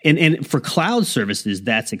 and for cloud services,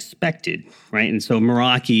 that's expected, right? And so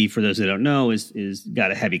Meraki, for those that don't know, is got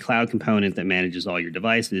a heavy cloud component that manages all your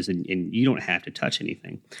devices, and you don't have to touch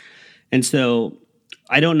anything. And so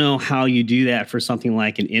I don't know how you do that for something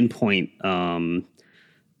like an endpoint,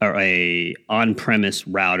 or a on-premise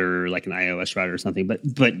router, like an iOS router or something.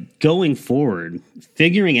 But going forward,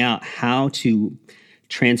 figuring out how to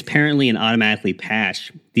transparently and automatically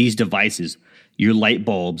patch these devices, your light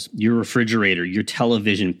bulbs, your refrigerator, your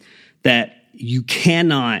television, that you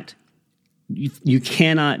cannot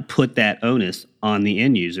put that onus on the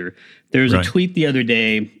end user. There's a tweet the other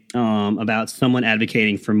day about someone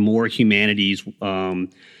advocating for more humanities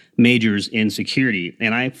majors in security,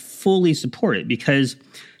 and I fully support it, because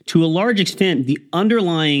to a large extent, the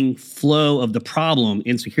underlying flow of the problem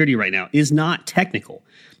in security right now is not technical.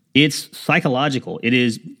 It's psychological. It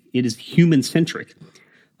is human-centric.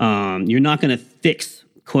 You're not going to fix,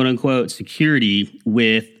 quote-unquote, security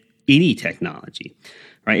with any technology,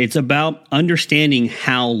 right? It's about understanding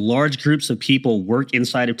how large groups of people work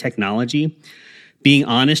inside of technology, being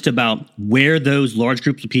honest about where those large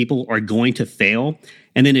groups of people are going to fail,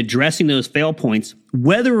 and then addressing those fail points,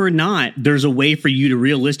 whether or not there's a way for you to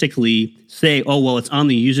realistically say, oh, well, it's on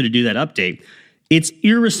the user to do that update. It's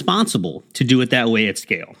irresponsible to do it that way at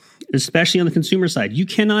scale, especially on the consumer side. You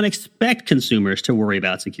cannot expect consumers to worry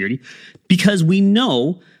about security, because we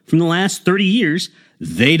know from the last 30 years,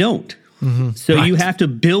 they don't. Mm-hmm. So you have to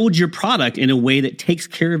build your product in a way that takes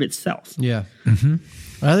care of itself. Yeah. Mm-hmm.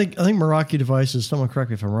 I think Meraki devices, someone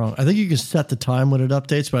correct me if I'm wrong, I think you can set the time when it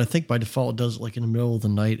updates, but I think by default it does it like in the middle of the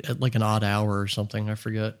night at like an odd hour or something. I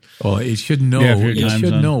forget. Oh, it should know. It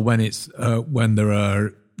should know when it's when there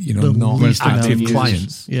are no active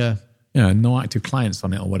clients. Yeah. No active clients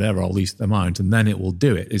on it or whatever, or least amount, and then it will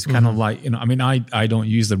do it. It's kind of like, I don't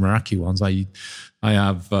use the Meraki ones. I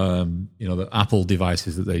have the Apple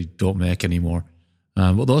devices that they don't make anymore.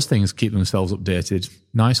 But those things keep themselves updated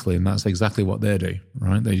nicely, and that's exactly what they do,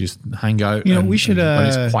 right? They just hang out. We should. When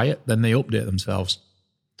it's quiet, then they update themselves.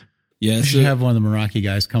 Yeah, we should have one of the Meraki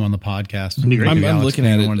guys come on the podcast. I'm looking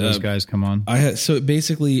at it. One of those guys come on. So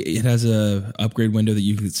basically, it has a upgrade window that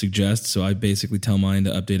you could suggest. So I basically tell mine to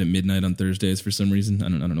update at midnight on Thursdays for some reason. I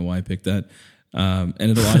don't know why I picked that. And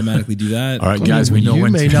it'll automatically do that. All right, guys, we know you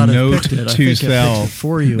when may to not have note picked it. I to think it sell picks it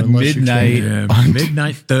for you unless midnight. You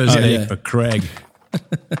midnight Thursday yeah. for Craig.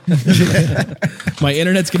 My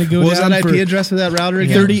internet's going to go What was down that IP for address of that router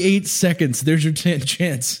again? 38 seconds. There's your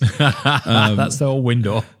chance. That's the whole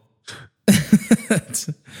window.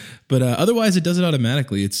 But otherwise, it does it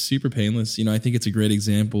automatically. It's super painless. I think it's a great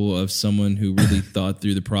example of someone who really thought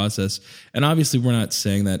through the process. And obviously, we're not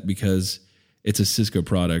saying that because it's a Cisco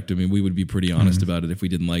product. I mean, we would be pretty honest about it if we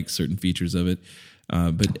didn't like certain features of it.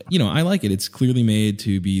 But I like it. It's clearly made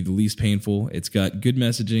to be the least painful. It's got good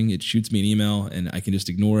messaging. It shoots me an email, and I can just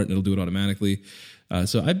ignore it, and it'll do it automatically.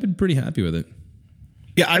 So I've been pretty happy with it.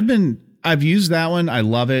 Yeah, I've used that one. I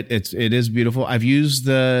love it. It is beautiful. I've used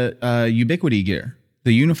the Ubiquity gear,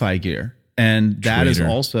 the Unify gear, and that is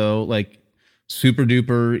also like super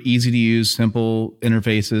duper easy to use, simple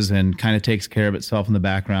interfaces, and kind of takes care of itself in the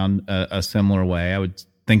background a similar way. I would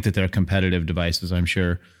think that they're competitive devices, I'm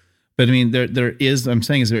sure. But I mean, there is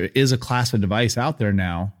a class of device out there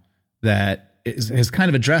now that has kind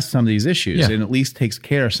of addressed some of these issues and at least takes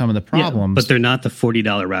care of some of the problems. but they're not the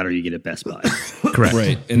 $40 router you get at Best Buy. Correct.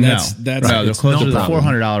 Right. And that's they're closer to the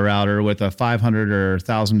 $400 router with a $500 or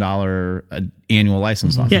 $1,000 annual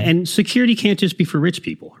license on it. Yeah, and security can't just be for rich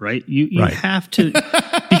people, right? You have to,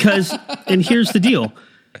 because, and here's the deal,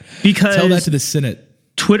 because tell that to the Senate.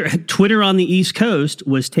 Twitter on the East Coast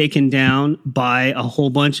was taken down by a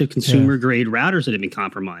whole bunch of consumer grade routers that had been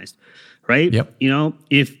compromised, right? Yep.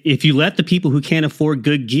 If you let the people who can't afford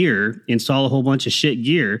good gear install a whole bunch of shit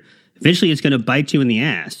gear, eventually it's going to bite you in the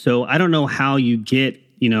ass. So I don't know how you get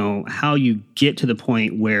to the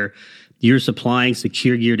point where you're supplying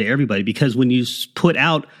secure gear to everybody, because when you put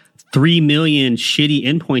out 3 million shitty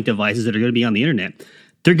endpoint devices that are going to be on the internet,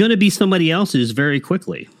 they're going to be somebody else's very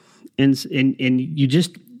quickly. And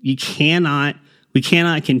we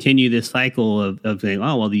cannot continue this cycle of saying,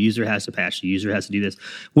 oh, well, the user has to patch, the user has to do this.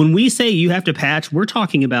 When we say you have to patch, we're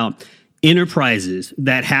talking about enterprises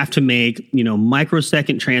that have to make,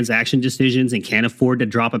 microsecond transaction decisions and can't afford to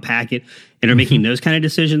drop a packet and are making those kind of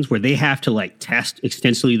decisions where they have to test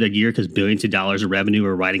extensively their gear because billions of dollars of revenue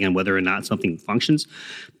are riding on whether or not something functions.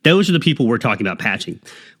 Those are the people we're talking about patching.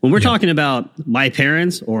 When we're talking about my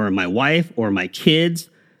parents or my wife or my kids,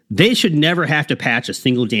 they should never have to patch a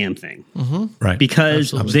single damn thing, Right?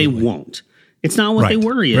 Because they won't. It's not what they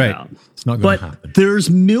worry about. It's not going to happen. There's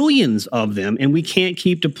millions of them, and we can't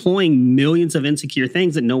keep deploying millions of insecure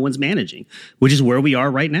things that no one's managing, which is where we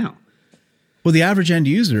are right now. Well, the average end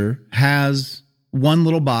user has one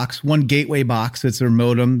little box, one gateway box. It's their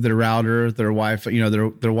modem, their router, their Wi-Fi,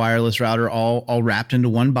 their wireless router, all wrapped into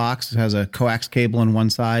one box. It has a coax cable on one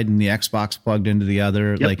side and the Xbox plugged into the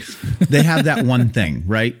other. Yep. Like they have that one thing,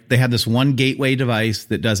 right? They have this one gateway device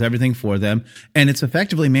that does everything for them, and it's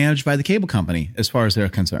effectively managed by the cable company as far as they're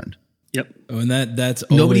concerned. Yep. Oh, and that's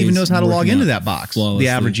Nobody even always knows how to log working into out that box. flawlessly. The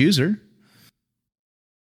average user.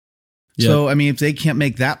 Yep. So, I mean, if they can't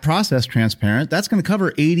make that process transparent, that's going to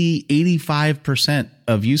cover 85%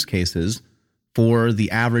 of use cases for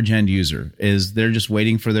the average end user. Is they're just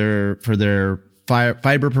waiting for their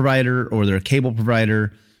fiber provider or their cable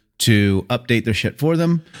provider to update their shit for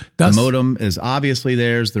them. The modem is obviously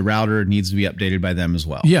theirs. The router needs to be updated by them as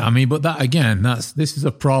well. Yeah, I mean, but that again, this is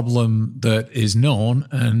a problem that is known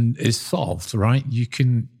and is solved, right? You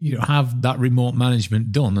can have that remote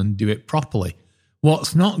management done and do it properly.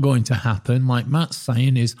 What's not going to happen, like Matt's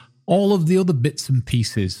saying, is all of the other bits and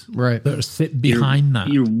pieces that sit behind that.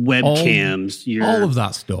 Your webcams, all of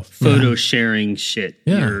that stuff. Photo sharing shit.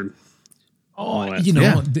 Yeah.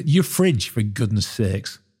 Your fridge, for goodness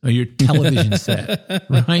sakes, or your television set,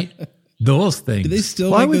 right? Those things. Do they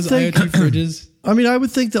still make those IoT fridges? I mean, I would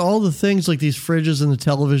think that all the things like these fridges and the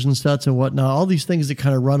television sets and whatnot, all these things that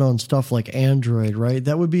kind of run on stuff like Android, right?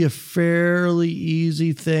 That would be a fairly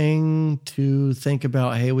easy thing to think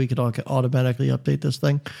about. Hey, we could automatically update this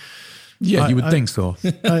thing. Yeah, you would think so.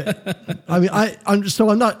 I'm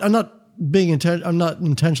not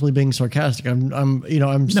intentionally being sarcastic.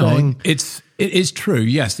 I'm saying it is true.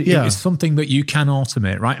 Yes, it is something that you can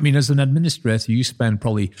automate, right? I mean, as an administrator, you spend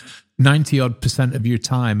probably 90% of your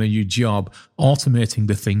time and your job automating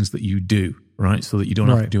the things that you do, right? So that you don't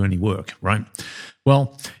have to do any work, right?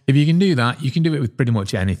 Well, if you can do that, you can do it with pretty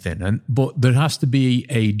much anything. But there has to be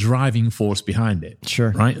a driving force behind it. Sure.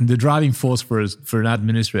 Right? And the driving force for an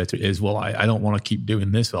administrator is, well, I don't want to keep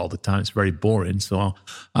doing this all the time. It's very boring. So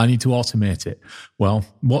I need to automate it. Well,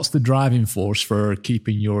 what's the driving force for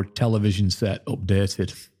keeping your television set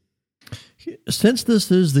updated? Since this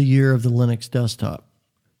is the year of the Linux desktop,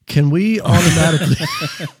 can we automatically?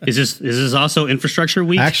 Is this also infrastructure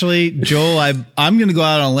week? Actually, Joel, I'm going to go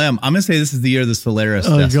out on a limb. I'm going to say this is the year of the Solaris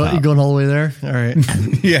desktop. You going all the way there? All right.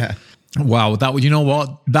 Yeah. Wow, you know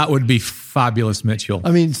what? That would be fabulous, Mitchell.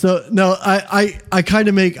 I mean, so no, I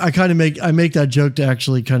make that joke to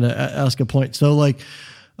actually kind of ask a point. So like,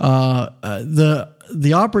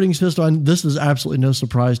 the operating system, and this is absolutely no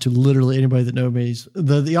surprise to literally anybody that knows me.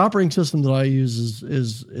 The operating system that I use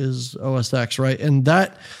is OS X, right? And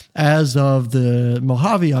that, as of the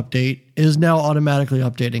Mojave update, is now automatically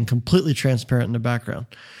updating, completely transparent in the background.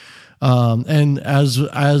 And as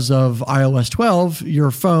of iOS 12,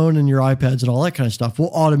 your phone and your iPads and all that kind of stuff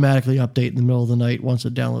will automatically update in the middle of the night once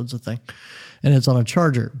it downloads the thing, and it's on a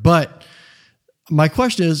charger. But my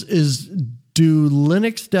question is do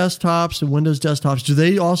Linux desktops and Windows desktops, do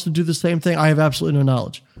they also do the same thing? I have absolutely no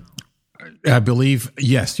knowledge. I believe,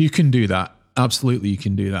 yes, you can do that. Absolutely, you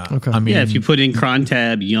can do that. Okay. I mean, Yeah, if you put in cron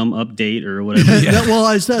tab yum update or whatever.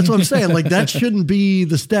 That's what I'm saying. Like, that shouldn't be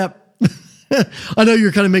the step. I know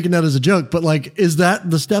you're kind of making that as a joke, but like, is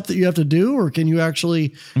that the step that you have to do, or can you actually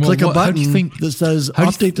click a button that says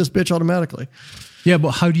update this bitch automatically? Yeah,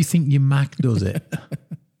 but how do you think your Mac does it?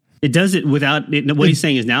 It does it without it. What he's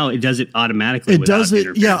saying is now it does it automatically. It does it.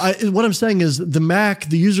 interference. Yeah. What I'm saying is the Mac,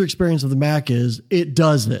 the user experience of the Mac is it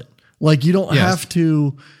does it. Like, you don't have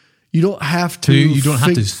to. You don't have to. You don't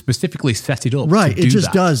have to specifically set it up. Right. To It do just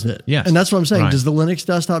that. does it. Yes. And that's what I'm saying. Right. Does the Linux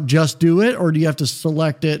desktop just do it, or do you have to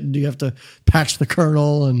select it? Do you have to patch the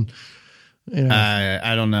kernel and? You know.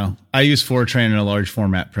 I don't know. I use Fortran in a large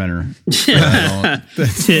format printer. That's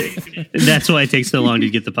why it takes so long to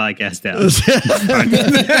get the podcast out.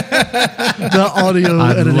 The audio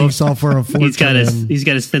editing software of Fortran. He's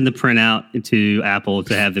got to send the printout to Apple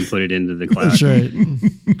to have them put it into the cloud. That's right.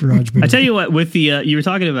 GarageBand. I tell you what, with the you were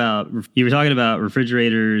talking about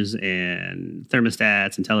refrigerators and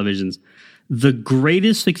thermostats and televisions. The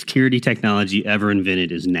greatest security technology ever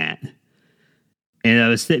invented is NAT. And I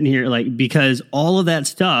was sitting here because all of that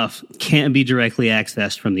stuff can't be directly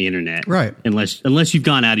accessed from the internet, Right? Unless you've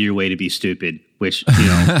gone out of your way to be stupid, which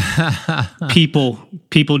people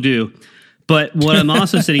do. But what I'm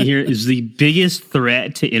also sitting here is the biggest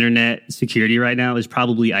threat to internet security right now is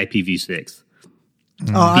probably IPv6.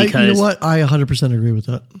 You know what? I 100% agree with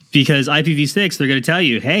that. Because IPv6, they're going to tell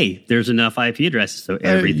you, hey, there's enough IP addresses, so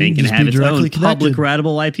everything can just have be its own directly public connected.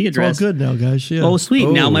 routable IP It's all address. good now, guys. Yeah. Oh, sweet.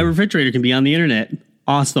 Now my refrigerator can be on the internet.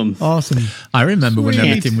 Awesome. Awesome. I remember when Sweet.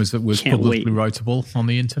 everything was Can't publicly wait. routable on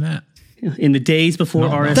the internet. In the days before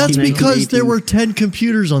RST. That's because there 1918. were 10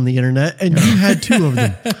 computers on the internet and you had 2 of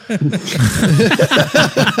them.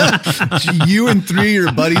 You and 3 of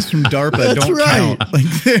your buddies from DARPA That's don't right. count.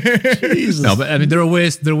 Jesus. No, but I mean, there are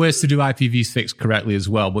ways to do IPv6 correctly as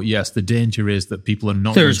well. But yes, the danger is that people are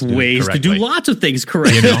not. There's going to do it ways to do correctly. lots of things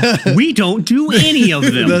correctly. We don't do any of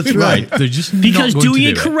them. That's right. They're just Because not going doing to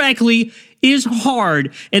it do correctly is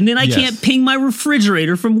hard. And then I Yes. can't ping my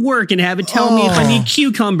refrigerator from work and have it tell me if I need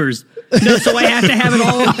cucumbers. No, so I have to have it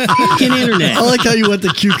all on the fucking internet. I like how you went to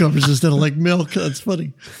cucumbers instead of like milk. That's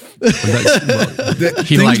funny. He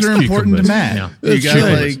Things likes are important to cucumbers. Matt. Yeah. You That's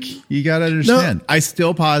gotta true. you gotta understand. I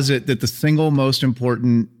still posit that the single most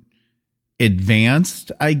important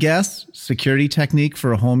advanced, I guess, security technique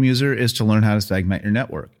for a home user is to learn how to segment your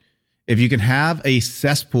network. If you can have a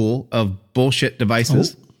cesspool of bullshit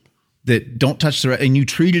devices that don't touch the and you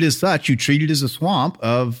treat it as such, you treat it as a swamp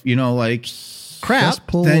of, crap,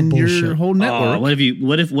 Cesspool of then your bullshit. whole network. What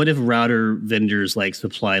if router vendors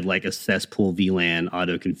supplied a cesspool VLAN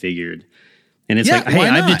auto configured? And it's Yeah, hey, why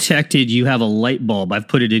I've not? detected you have a light bulb. I've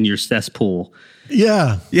put it in your cesspool.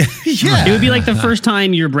 Yeah. yeah. It would be like the first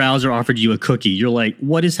time your browser offered you a cookie. You're like,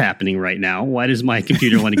 what is happening right now? Why does my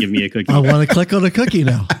computer want to give me a cookie? I want to click on a cookie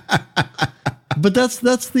now. But that's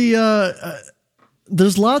the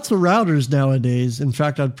there's lots of routers nowadays. In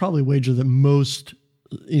fact, I'd probably wager that most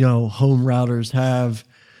home routers have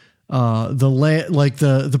the LAN, like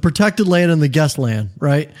the protected LAN and the guest LAN,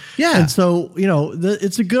 right? Yeah. And so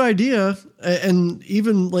it's a good idea. And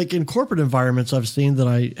even in corporate environments, I've seen that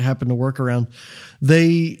I happen to work around,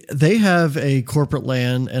 they have a corporate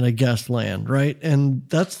LAN and a guest LAN, right? And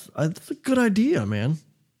that's a good idea, man.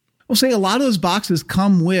 Well, say a lot of those boxes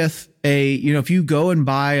come with if you go and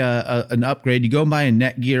buy an upgrade, you go and buy a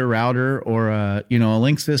Netgear router or a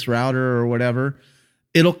Linksys router or whatever.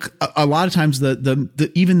 It'll a lot of times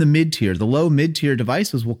the even the mid-tier, the low mid-tier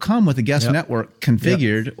devices will come with a guest network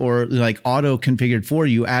configured or auto configured for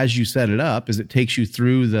you as you set it up, as it takes you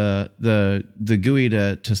through the GUI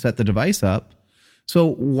to set the device up.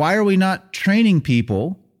 So why are we not training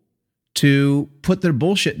people to put their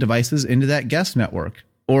bullshit devices into that guest network?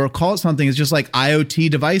 or call it something. It's just like IoT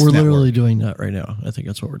device We're network. literally doing that right now. I think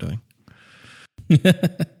that's what we're doing.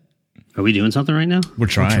 Are we doing something right now? We're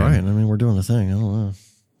trying. I mean, we're doing a thing. I don't know.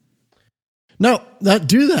 No,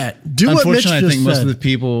 do that. Do what Mitch Unfortunately, I just think most said. of the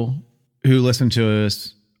people who listen to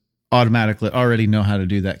us automatically already know how to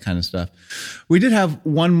do that kind of stuff. We did have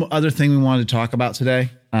one other thing we wanted to talk about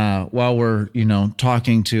today. While we're,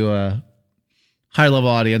 talking to a high level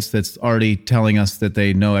audience that's already telling us that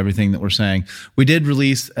they know everything that we're saying. We did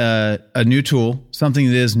release a new tool, something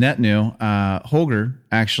that is net new. Holger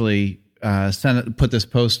actually put this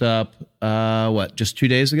post up, just 2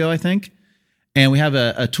 days ago, I think. And we have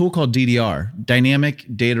a tool called DDR, Dynamic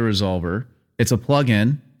Data Resolver. It's a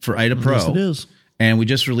plugin for IDA Pro. Yes, it is. And we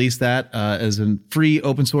just released that as a free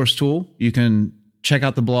open source tool. You can check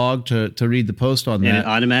out the blog to read the post on And that.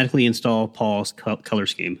 automatically install Paul's color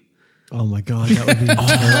scheme. Oh my God, that would be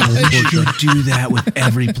terrible. We should do that with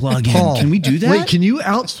every plugin. Paul, Can we do that? Wait, can you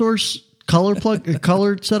outsource color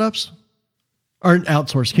setups? Or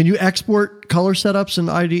outsource? Can you export color setups in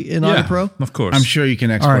IDA Pro? Of course. I'm sure you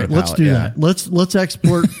can All export right, a let's palette, do yeah. that. Let's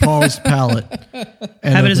export Paul's palette.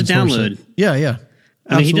 And Have it as a open source download. it. Yeah, yeah.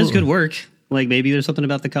 I mean, he does Absolutely. good work. Like maybe there's something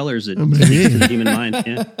about the colors that Maybe. sticks to the human mind.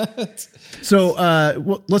 Yeah. So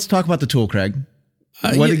let's talk about the tool, Craig.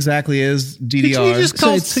 What exactly is DDR? Could you just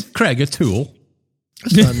call Craig a tool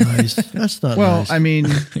That's not nice. That's not well, nice. I mean,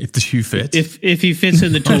 if the shoe fits? If he fits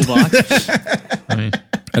in the toolbox, I mean,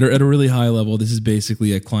 At a really high level, this is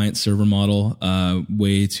basically a client-server model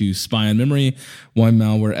way to spy on memory while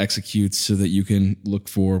malware executes so that you can look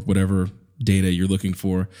for whatever data you're looking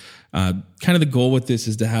for. Kind of the goal with this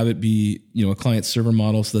is to have it be, a client-server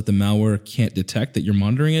model so that the malware can't detect that you're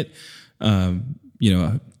monitoring it.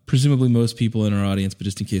 Presumably most people in our audience, but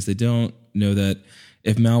just in case they don't, know that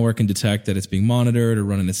if malware can detect that it's being monitored or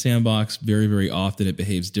run in a sandbox, very, very often it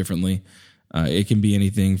behaves differently. It can be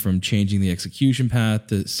anything from changing the execution path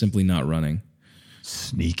to simply not running.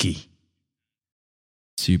 sneaky.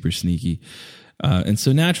 Super sneaky. And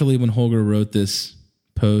so naturally, when Holger wrote this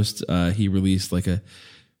post, he released like a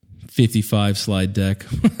 55 slide deck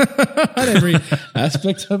on every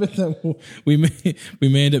aspect of it that we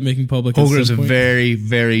may end up making public. at Holger's a some point. very,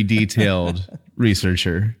 very detailed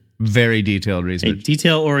researcher. Very detailed research.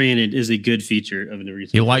 detail oriented is a good feature of the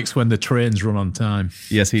research. He likes when the trains run on time.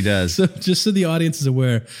 Yes, he does. So just so the audience is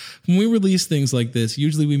aware, when we release things like this,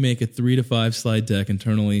 usually we make a 3 to 5 slide deck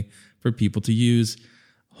internally for people to use.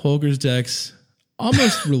 Holger's decks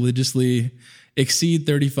almost religiously exceed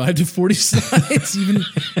 35 to 40 slides,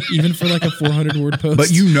 even for like a 400 word post.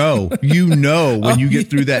 But you know when you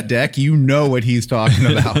get through that deck, you know what he's talking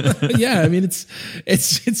about. Yeah, I mean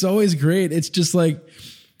it's always great. It's just like,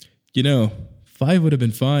 5 would have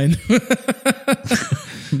been fine.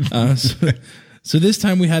 So this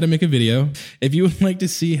time we had to make a video. If you would like to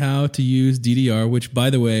see how to use DDR, which by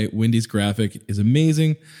the way, Wendy's graphic is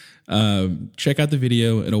amazing, check out the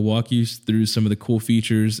video. It'll walk you through some of the cool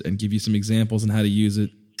features and give you some examples on how to use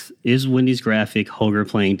it. Is Wendy's graphic Holger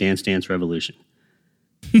playing Dance Dance Revolution?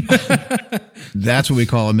 That's what we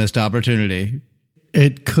call a missed opportunity.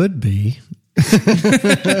 it could be.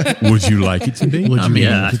 Would you like it to be? Would you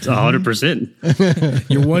Yeah, like it to be? 100%.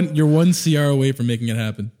 You're one CR away from making it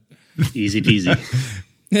happen. Easy peasy.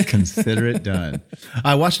 Consider it done.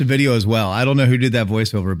 I watched the video as well. I don't know who did that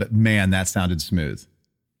voiceover, but man, that sounded smooth.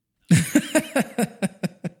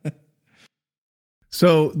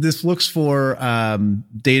 So this looks for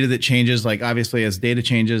data that changes. Like obviously, as data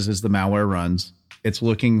changes, as the malware runs, it's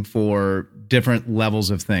looking for different levels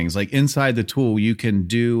of things. Like inside the tool, you can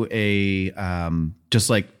do a just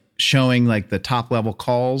like showing like the top level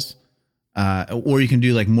calls, or you can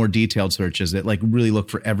do like more detailed searches that like really look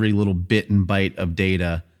for every little bit and byte of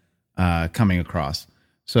data coming across.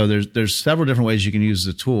 So there's several different ways you can use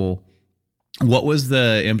the tool. What was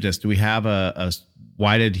the impetus? Do we have a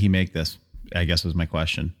why did he make this? I guess was my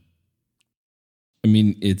question. I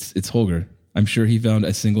mean, it's Holger. I'm sure he found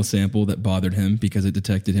a single sample that bothered him because it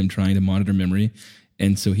detected him trying to monitor memory.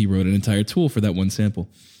 And so he wrote an entire tool for that one sample.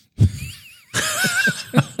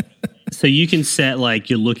 So you can set like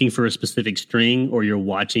you're looking for a specific string or you're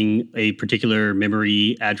watching a particular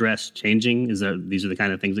memory address changing. These are the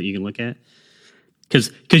kind of things that you can look at?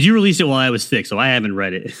 Because you released it while I was sick, so I haven't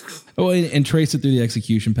read it. Oh, and trace it through the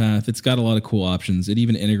execution path. It's got a lot of cool options. It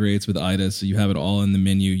even integrates with IDA, so you have it all in the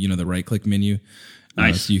menu, the right-click menu.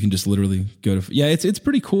 Nice. So you can just literally go to... Yeah, it's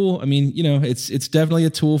pretty cool. I mean, it's definitely a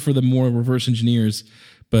tool for the more reverse engineers.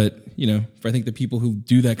 But, I think the people who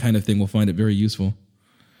do that kind of thing will find it very useful.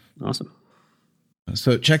 Awesome.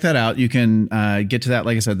 So check that out. You can get to that.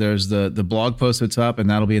 Like I said, there's the blog post that's up, and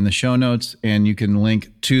that'll be in the show notes. And you can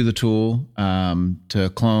link to the tool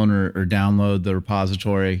to clone or download the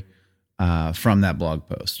repository from that blog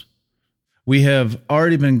post. We have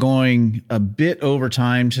already been going a bit over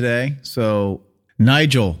time today. So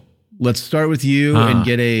Nigel, let's start with you and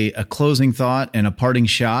get a closing thought and a parting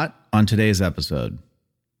shot on today's episode.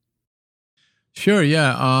 Sure,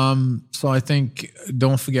 yeah. So I think,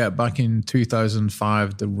 don't forget, back in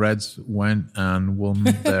 2005, the Reds went and won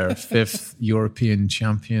their 5th European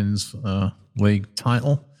Champions League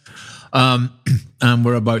title. And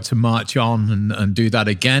we're about to march on and do that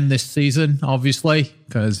again this season, obviously,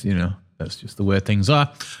 because, that's just the way things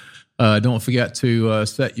are. Don't forget to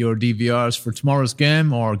set your DVRs for tomorrow's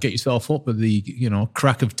game, or get yourself up at the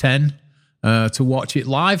crack of 10 to watch it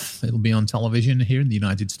live. It'll be on television here in the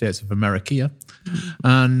United States of America.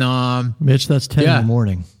 And Mitch, that's 10 in the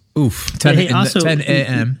morning. Oof, 10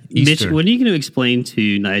 a.m. Eastern. Mitch, when are you going to explain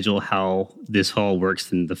to Nigel how this all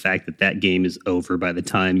works and the fact that game is over by the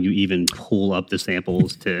time you even pull up the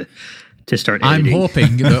samples to start editing? I'm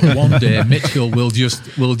hoping that one day Mitchell will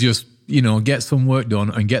just get some work done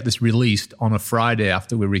and get this released on a Friday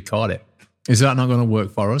after we record it. Is that not going to work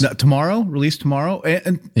for us? No, tomorrow, release tomorrow.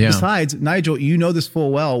 And besides, Nigel, you know this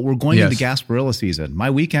full well. We're going into Gasparilla season. My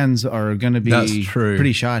weekends are going to be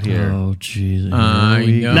pretty shot here. Oh, Jesus.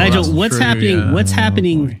 Nigel, what's happening? Yeah. What's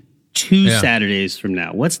happening 2 Saturdays from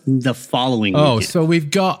now? What's the following weekend? So we've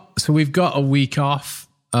got a week off.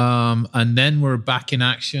 And then we're back in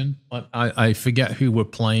action. I forget who we're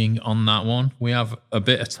playing on that one. We have a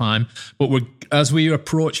bit of time, but as we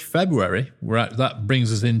approach February, that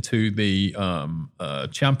brings us into the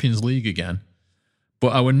Champions League again.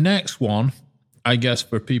 But our next one, I guess,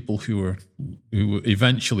 for people who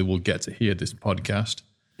eventually will get to hear this podcast.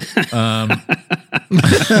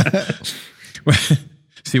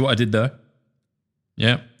 See what I did there?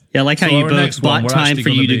 Yeah. Yeah, I like how you both bought time for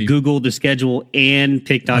you to Google the schedule and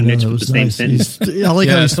picked on Mitch with the same sentence. I like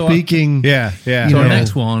how he's speaking. Yeah. So our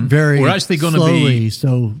next one, we're actually going to be.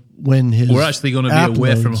 So when we're actually going to be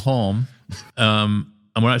away from home, and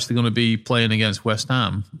we're actually going to be playing against West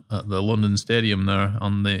Ham at the London Stadium there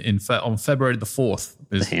on February the 4th.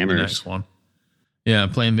 Is the next one. Yeah,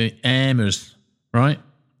 playing the Hammers, right?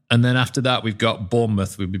 And then after that, we've got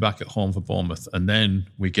Bournemouth. We'll be back at home for Bournemouth, and then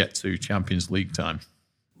we get to Champions League time.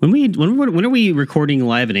 When are we recording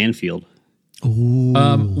live at Anfield?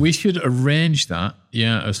 We should arrange that,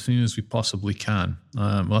 as soon as we possibly can.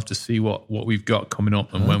 We'll have to see what we've got coming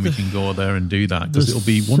up and when we can go there and do that, because it'll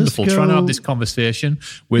be wonderful trying to have this conversation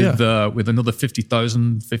with another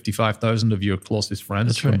 50,000, 55,000 of your closest friends.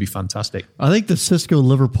 It's going to be fantastic. I think the Cisco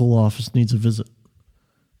Liverpool office needs a visit.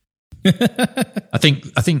 I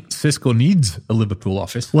think Cisco needs a Liverpool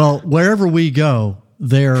office. Well, wherever we go,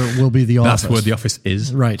 there will be the office. That's where the office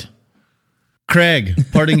is. Right. Craig,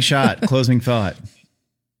 parting shot, closing thought.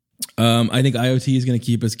 I think IoT is going to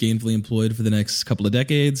keep us gainfully employed for the next couple of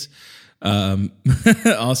decades.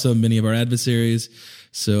 Also, many of our adversaries.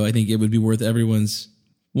 So I think it would be worth everyone's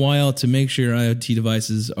while to make sure IoT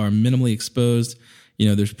devices are minimally exposed.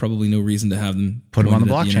 There's probably no reason to have them put them on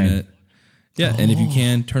the blockchain. And if you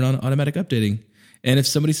can, turn on automatic updating. And if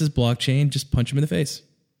somebody says blockchain, just punch them in the face.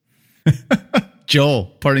 Joel,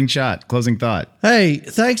 parting shot, closing thought. Hey,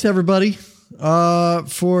 thanks everybody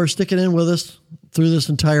for sticking in with us through this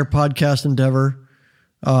entire podcast endeavor.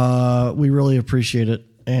 We really appreciate it,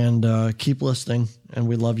 and keep listening. And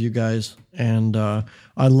we love you guys. And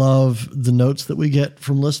I love the notes that we get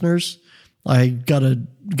from listeners. I got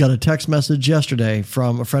a text message yesterday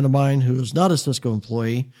from a friend of mine who is not a Cisco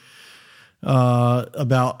employee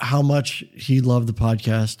about how much he loved the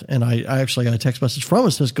podcast. And I actually got a text message from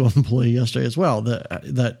a Cisco employee yesterday as well,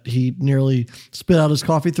 that he nearly spit out his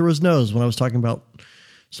coffee through his nose when I was talking about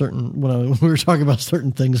we were talking about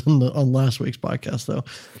certain things on last week's podcast. So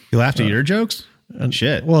you laughed at your jokes? And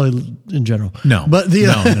shit. Well, in general. No. But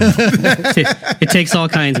no. It takes all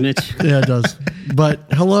kinds, Mitch. Yeah, it does. But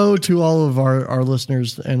hello to all of our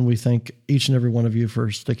listeners, and we thank each and every one of you for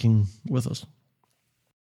sticking with us.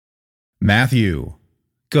 Matthew,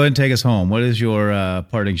 go ahead and take us home. What is your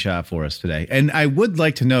parting shot for us today? And I would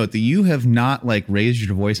like to note that you have not raised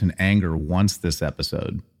your voice in anger once this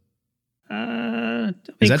episode.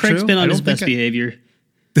 Is that Craig's true? Been on his best behavior.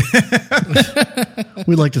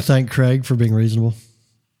 We'd like to thank Craig for being reasonable.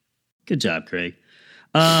 Good job, Craig.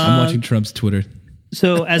 I'm watching Trump's Twitter.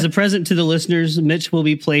 So as a present to the listeners, Mitch will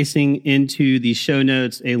be placing into the show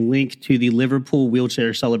notes a link to the Liverpool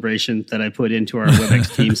wheelchair celebration that I put into our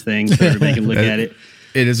WebEx Teams thing so everybody can look at it.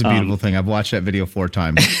 It is a beautiful thing. I've watched that video 4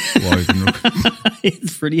 times. While we've been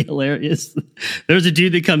It's pretty hilarious. There's a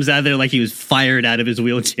dude that comes out there like he was fired out of his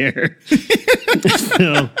wheelchair.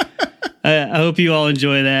 So I hope you all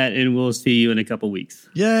enjoy that, and we'll see you in a couple weeks.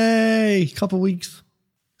 Yay! Couple weeks.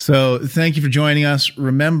 So thank you for joining us.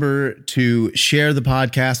 Remember to share the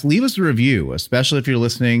podcast. Leave us a review, especially if you're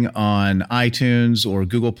listening on iTunes or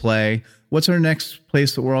Google Play. What's our next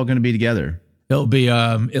place that we're all going to be together? It'll be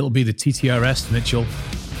the TTRS, Mitchell.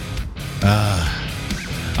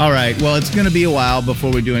 All right. Well, it's going to be a while before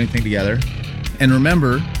we do anything together. And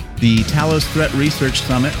remember, the Talos Threat Research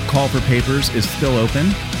Summit call for papers is still open.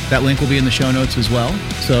 That link will be in the show notes as well.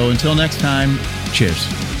 So until next time, cheers.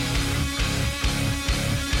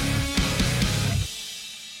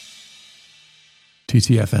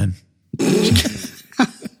 TTFN.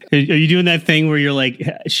 Are you doing that thing where you're like,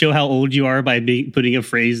 show how old you are by putting a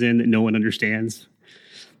phrase in that no one understands?